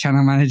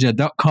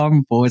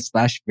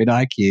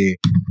prochannelmanager.com/vidIQ.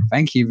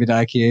 Thank you,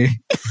 vidIQ.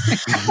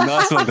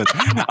 Nice one, then.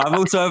 I'm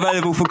also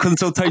available for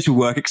consultation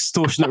work,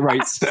 extortionate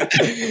rates. Tom,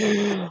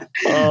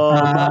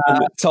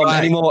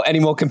 right. Any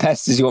more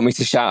competitors you want me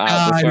to shout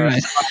out?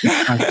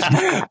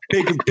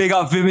 Big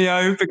up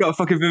Vimeo. Big up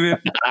fucking Vimeo.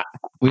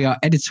 We are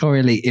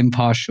editorially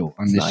impartial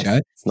on this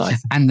show. It's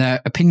nice. And the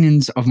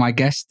opinions of my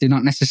guests do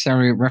not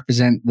necessarily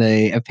represent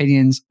the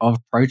opinions of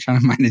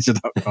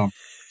prochannelmanager.com.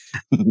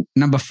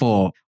 Number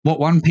 4, what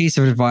one piece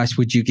of advice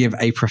would you give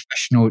a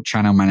professional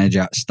channel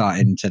manager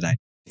starting today?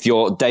 If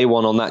you're day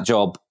one on that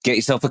job, get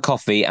yourself a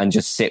coffee and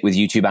just sit with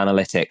YouTube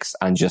Analytics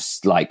and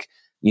just like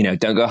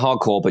don't go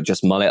hardcore, but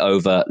just mull it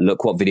over.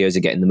 Look what videos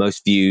are getting the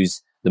most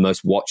views, the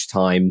most watch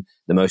time,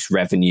 the most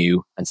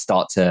revenue, and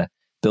start to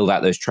build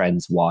out those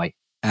trends. Why?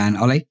 And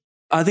Ollie?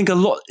 I think a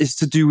lot is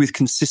to do with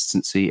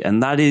consistency,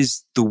 and that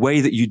is the way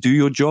that you do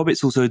your job.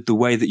 It's also the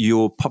way that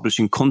you're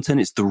publishing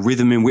content. It's the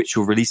rhythm in which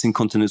you're releasing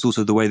content. It's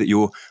also the way that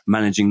you're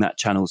managing that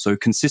channel. So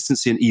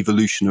consistency and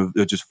evolution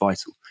are just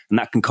vital, and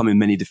that can come in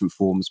many different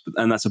forms.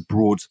 And that's a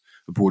broad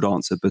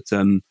answer. But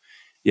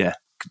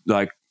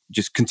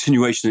just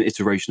continuation and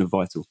iteration are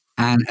vital.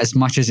 And as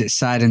much as it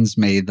saddens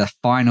me, the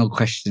final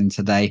question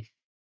today: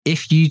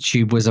 if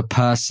YouTube was a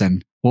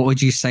person, what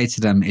would you say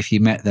to them if you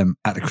met them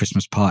at the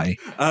Christmas party?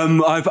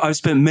 I've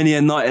spent many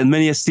a night and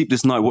many a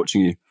sleepless night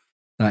watching you.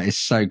 That is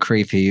so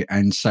creepy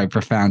and so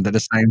profound at the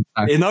same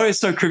time. It's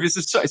so creepy.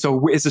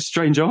 It's a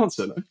strange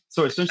answer. No?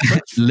 Sorry, it's so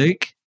strange.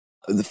 Luke?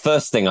 The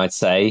first thing I'd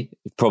say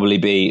would probably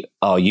be,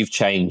 "Oh, you've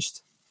changed."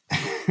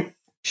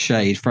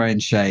 Shade, throwing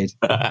shade.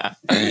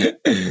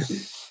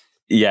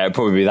 Yeah, it'd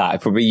probably be that.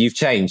 It'd probably, you've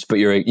changed, but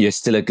you're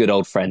still a good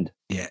old friend.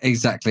 Yeah,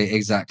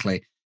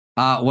 exactly.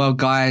 Well,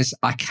 guys,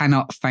 I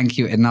cannot thank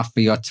you enough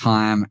for your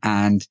time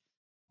and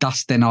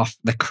dusting off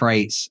the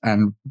crates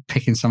and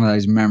picking some of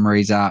those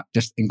memories out.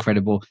 Just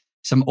incredible.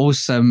 Some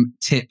awesome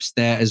tips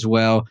there as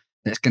well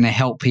that's going to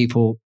help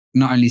people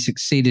not only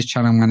succeed as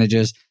channel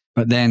managers,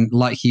 but then,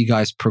 like you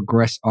guys,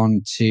 progress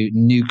on to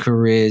new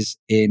careers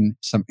in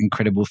some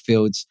incredible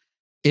fields.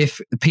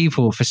 If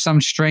people, for some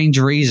strange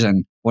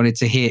reason, wanted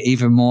to hear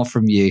even more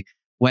from you,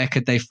 where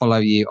could they follow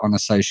you on the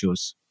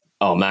socials?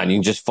 Oh man, you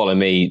can just follow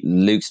me,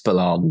 Luke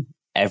Spallard,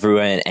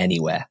 everywhere and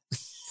anywhere.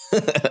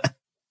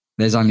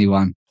 There's only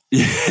one.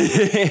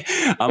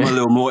 I'm a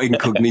little more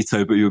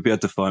incognito, but you'll be able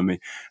to find me.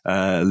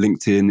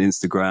 LinkedIn,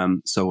 Instagram,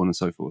 so on and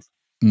so forth.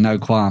 No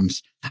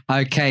qualms.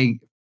 Okay.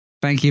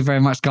 Thank you very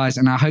much, guys.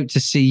 And I hope to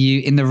see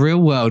you in the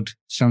real world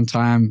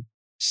sometime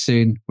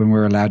soon when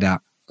we're allowed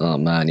out. Oh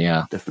man,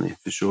 yeah. Definitely,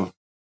 for sure.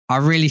 I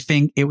really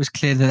think it was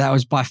clear that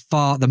was by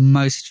far the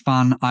most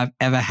fun I've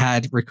ever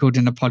had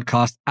recording a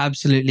podcast.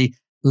 Absolutely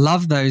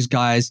love those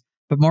guys.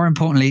 But more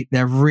importantly,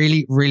 they're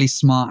really, really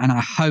smart. And I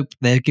hope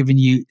they're giving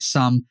you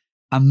some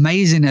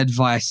amazing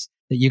advice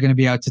that you're going to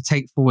be able to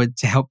take forward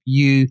to help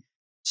you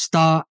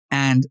start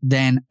and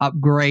then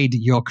upgrade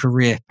your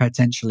career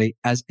potentially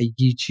as a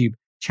YouTube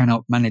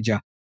channel manager.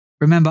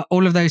 Remember,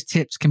 all of those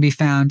tips can be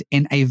found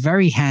in a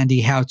very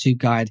handy how-to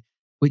guide,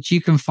 which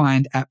you can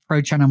find at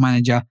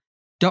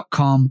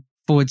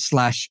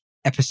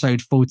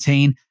prochannelmanager.com/episode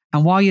 14.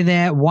 And while you're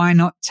there, why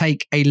not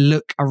take a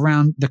look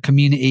around the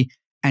community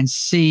and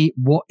see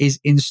what is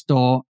in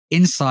store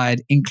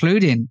inside,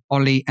 including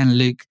Ollie and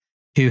Luke,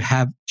 who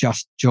have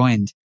just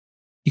joined.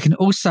 You can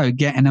also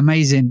get an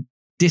amazing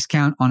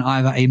discount on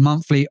either a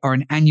monthly or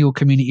an annual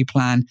community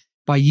plan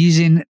by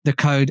using the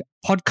code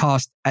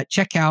podcast at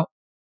checkout.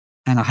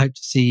 And I hope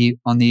to see you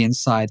on the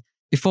inside.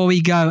 Before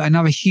we go,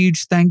 another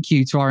huge thank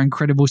you to our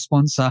incredible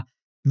sponsor,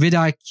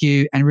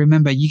 vidIQ. And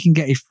remember, you can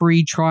get a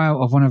free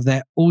trial of one of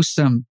their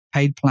awesome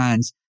paid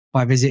plans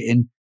by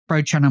visiting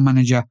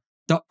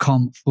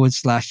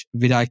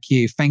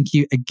prochannelmanager.com/vidIQ. Thank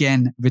you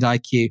again,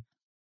 vidIQ.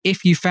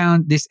 If you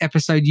found this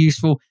episode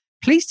useful,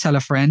 please tell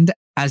a friend,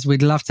 as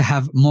we'd love to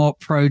have more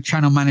pro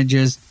channel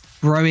managers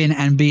growing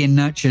and being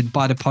nurtured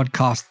by the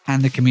podcast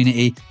and the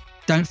community.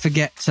 Don't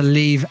forget to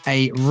leave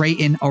a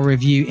rating or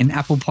review in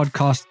Apple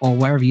Podcasts or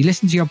wherever you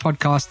listen to your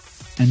podcast,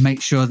 and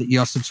make sure that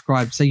you're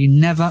subscribed so you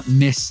never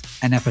miss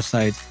an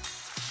episode.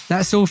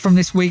 That's all from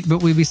this week,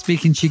 but we'll be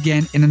speaking to you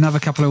again in another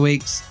couple of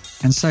weeks.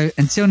 And so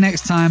until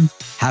next time,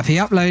 happy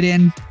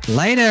uploading.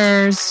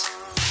 Laters.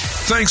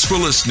 Thanks for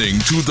listening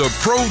to the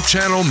Pro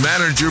Channel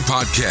Manager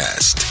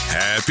Podcast.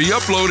 Happy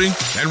uploading.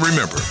 And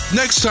remember,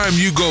 next time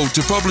you go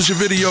to publish a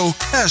video,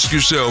 ask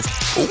yourself,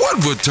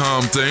 what would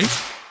Tom think?